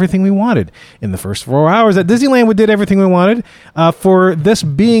did everything we wanted. In the first 4 hours at Disneyland, we did everything we wanted. For this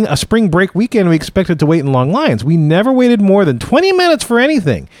being a spring break weekend, we expected to wait in long lines. We never waited more than 20 minutes for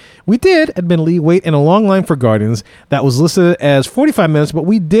anything. We did, admittedly, wait in a long line for Guardians that was listed as 45 minutes, but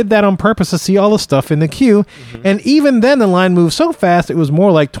we did that on purpose to see all the stuff in the queue. And even then, the line moved so fast, it was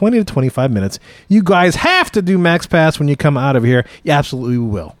more like 20 to 25 minutes. You guys have to do Max Pass when you come out of here. You absolutely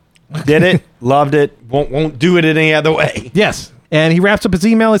will. Did it, loved it, won't do it any other way. Yes. And he wraps up his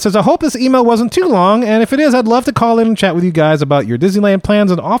email. He says, I hope this email wasn't too long, and if it is, I'd love to call in and chat with you guys about your Disneyland plans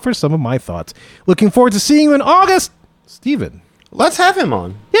and offer some of my thoughts. Looking forward to seeing you in August. Steven. Let's have him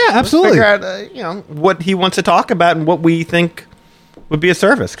on. Yeah, absolutely. Let's figure out, what he wants to talk about and what we think would be a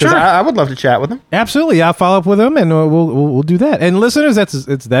service. Because I would love to chat with him. Absolutely. I'll follow up with him, and we'll do that. And listeners,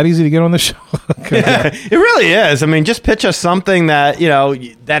 it's that easy to get on the show. Yeah, it really is. I mean, just pitch us something that,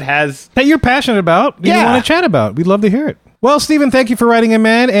 that you're passionate about, you want to chat about. We'd love to hear it. Well, Steven, thank you for writing in,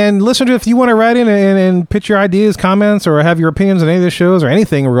 man. And listeners, if you want to write in and pitch your ideas, comments, or have your opinions on any of the shows or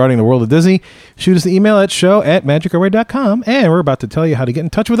anything regarding the world of Disney, shoot us an email at show@magicourway.com. And we're about to tell you how to get in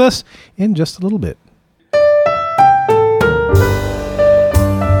touch with us in just a little bit.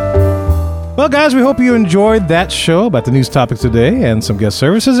 Well, guys, we hope you enjoyed that show about the news topics today and some guest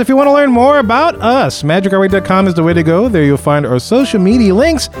services. If you want to learn more about us, magicourway.com is the way to go. There you'll find our social media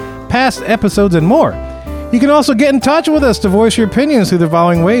links, past episodes, and more. You can also get in touch with us to voice your opinions through the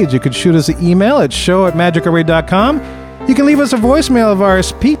following ways. You could shoot us an email at show@magicourway.com. You can leave us a voicemail of our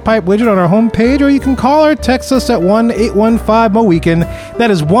Speak Pipe widget on our homepage, or you can call or text us at 1-815-MOWEEKEN. That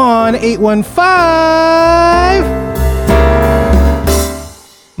is 1-815...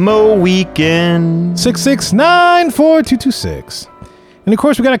 MOWEEKEN 669-4226. And of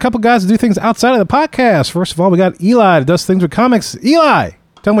course, we got a couple guys to do things outside of the podcast. First of all, we got Eli that does things with comics. Eli,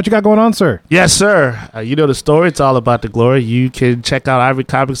 tell them what you got going on, sir. Yes, sir. You know the story. It's all about the glory. You can check out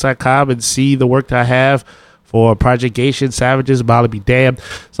ivorycomics.com and see the work that I have for Project Geisha, Savages, About to Be Damned.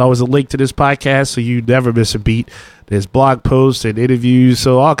 There's always a link to this podcast, so you never miss a beat. There's blog posts and interviews,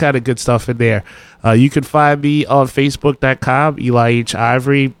 so all kind of good stuff in there. You can find me on Facebook.com, Eli H.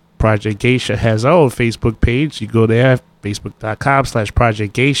 Ivory. Project Geisha has our own Facebook page. You go there,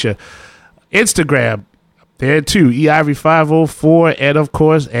 facebook.com/Project Geisha. Instagram, there too, eIvory504. And of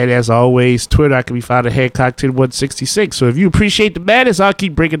course, and as always, Twitter, I can be found at Hancock10166. So if you appreciate the madness, I'll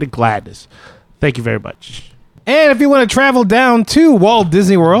keep bringing the gladness. Thank you very much. And if you want to travel down to Walt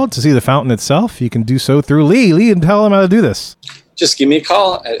Disney World to see the fountain itself, you can do so through Lee. Lee, and tell them how to do this. Just give me a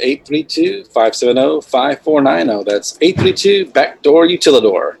call at 832-570-5490. That's 832-BACKDOOR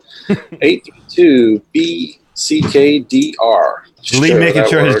Utilidor. 832-BCKDR. Lee making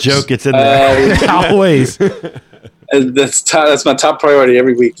sure his joke gets in there. Always. That's my top priority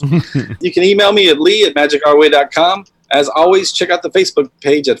every week. You can email me at lee@magicourway.com. As always, check out the Facebook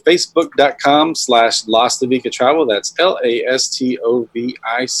page at facebook.com/LostOvica Travel. That's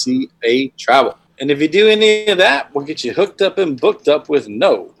LASTOVICA Travel. And if you do any of that, we'll get you hooked up and booked up with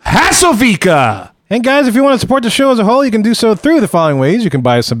no Hasselvika. And guys, if you want to support the show as a whole, you can do so through the following ways. You can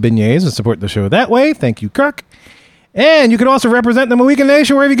buy us some beignets and support the show that way. Thank you, Kirk. And you can also represent the Mohican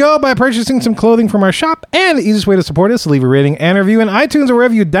Nation wherever you go by purchasing some clothing from our shop. And the easiest way to support us is to leave a rating and review in iTunes or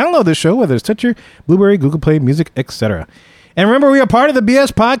wherever you download the show, whether it's Stitcher, Blueberry, Google Play, Music, etc. And remember, we are part of the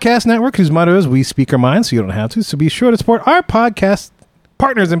BS Podcast Network, whose motto is we speak our minds so you don't have to. So be sure to support our podcast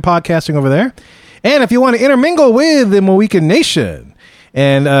partners in podcasting over there. And if you want to intermingle with the Mohican Nation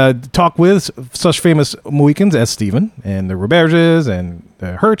and talk with such famous Mohicans as Steven and the Roberges and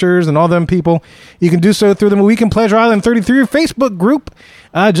the Herchers and all them people, you can do so through the Mohican Pleasure Island 33 Facebook group.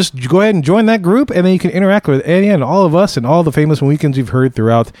 Just go ahead and join that group, and then you can interact with any and all of us and all the famous Mohicans you've heard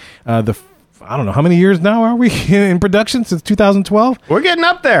throughout the I don't know, how many years now are we in production since 2012? We're getting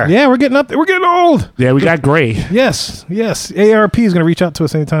up there. Yeah, we're getting up there. We're getting old. Yeah, we got gray. Yes. AARP is going to reach out to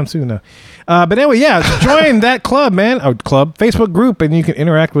us anytime soon now. But anyway, join that club, man. Facebook group, and you can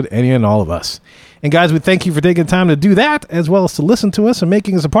interact with any and all of us. And guys, we thank you for taking time to do that, as well as to listen to us and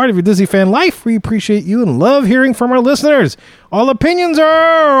making us a part of your Disney fan life. We appreciate you and love hearing from our listeners. All opinions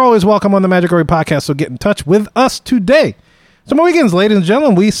are always welcome on the Magic Hour podcast, so get in touch with us today. So, my weekends, ladies and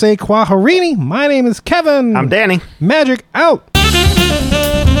gentlemen, we say Kwaharini. My name is Kevin. I'm Danny. Magic out.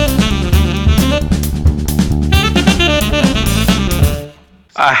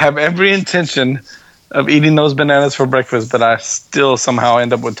 I have every intention of eating those bananas for breakfast, but I still somehow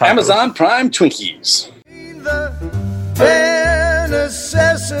end up with tacos. Amazon Prime Twinkies. Bare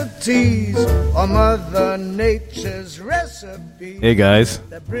necessities are Mother Nature's recipe. Hey, guys.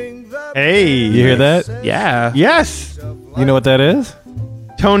 Hey. You hear that? Yeah. Yes. You know what that is?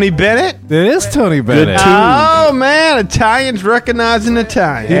 Tony Bennett. It is Tony Bennett. Oh, man. Italians recognizing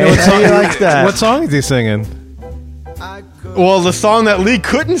Italian. You know what song he likes that. What song is he singing? Well, the song that Lee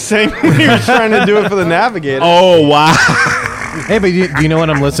couldn't sing when he was trying to do it for the Navigator. Oh, wow. Hey, but do you know what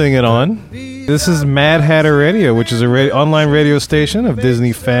I'm listening it on? This is Mad Hatter Radio, which is a online radio station of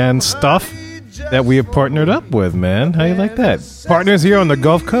Disney fan stuff that we have partnered up with, man. How you like that? Partners here on the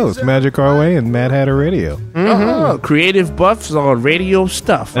Gulf Coast, Magic Our Way and Mad Hatter Radio. Oh, creative buffs on radio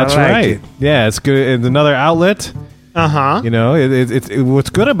stuff. That's I like right. it. Yeah, it's good. It's another outlet. Uh-huh. You know, it's what's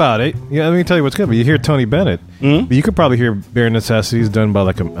good about it. Yeah, let me tell you what's good. But you hear Tony Bennett, but you could probably hear Bare Necessities done by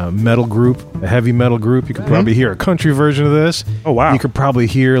like a metal group, a heavy metal group. You could probably hear a country version of this. Oh, wow. You could probably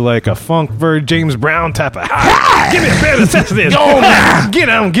hear like a funk version, James Brown type of. Give me a Bare Necessities. Get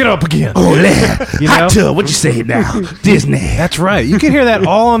down, get up again. Oh, yeah. You know? Hot tub, what you say now? Disney. That's right. You can hear that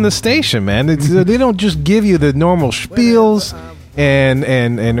all on the station, man. They don't just give you the normal spiels and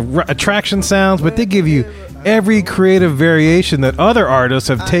attraction sounds, but they give you every creative variation that other artists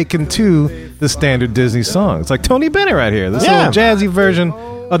have taken to the standard Disney songs. Like Tony Bennett right here. This little jazzy version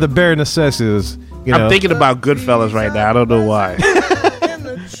of the Bare Necessities. You know. I'm thinking about Goodfellas right now. I don't know why.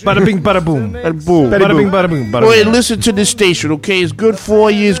 Bada bing, bada boom. Bada boom. Bada bing, bada boom. Bada Go ahead, boom. listen to this station, okay? It's good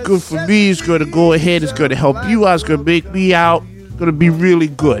for you. It's good for me. It's going to go ahead. It's going to help you out. It's going to make me out. It's going to be really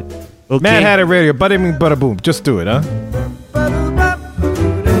good. Okay? Mad Hatter Radio. Bada bing, bada boom. Just do it, huh?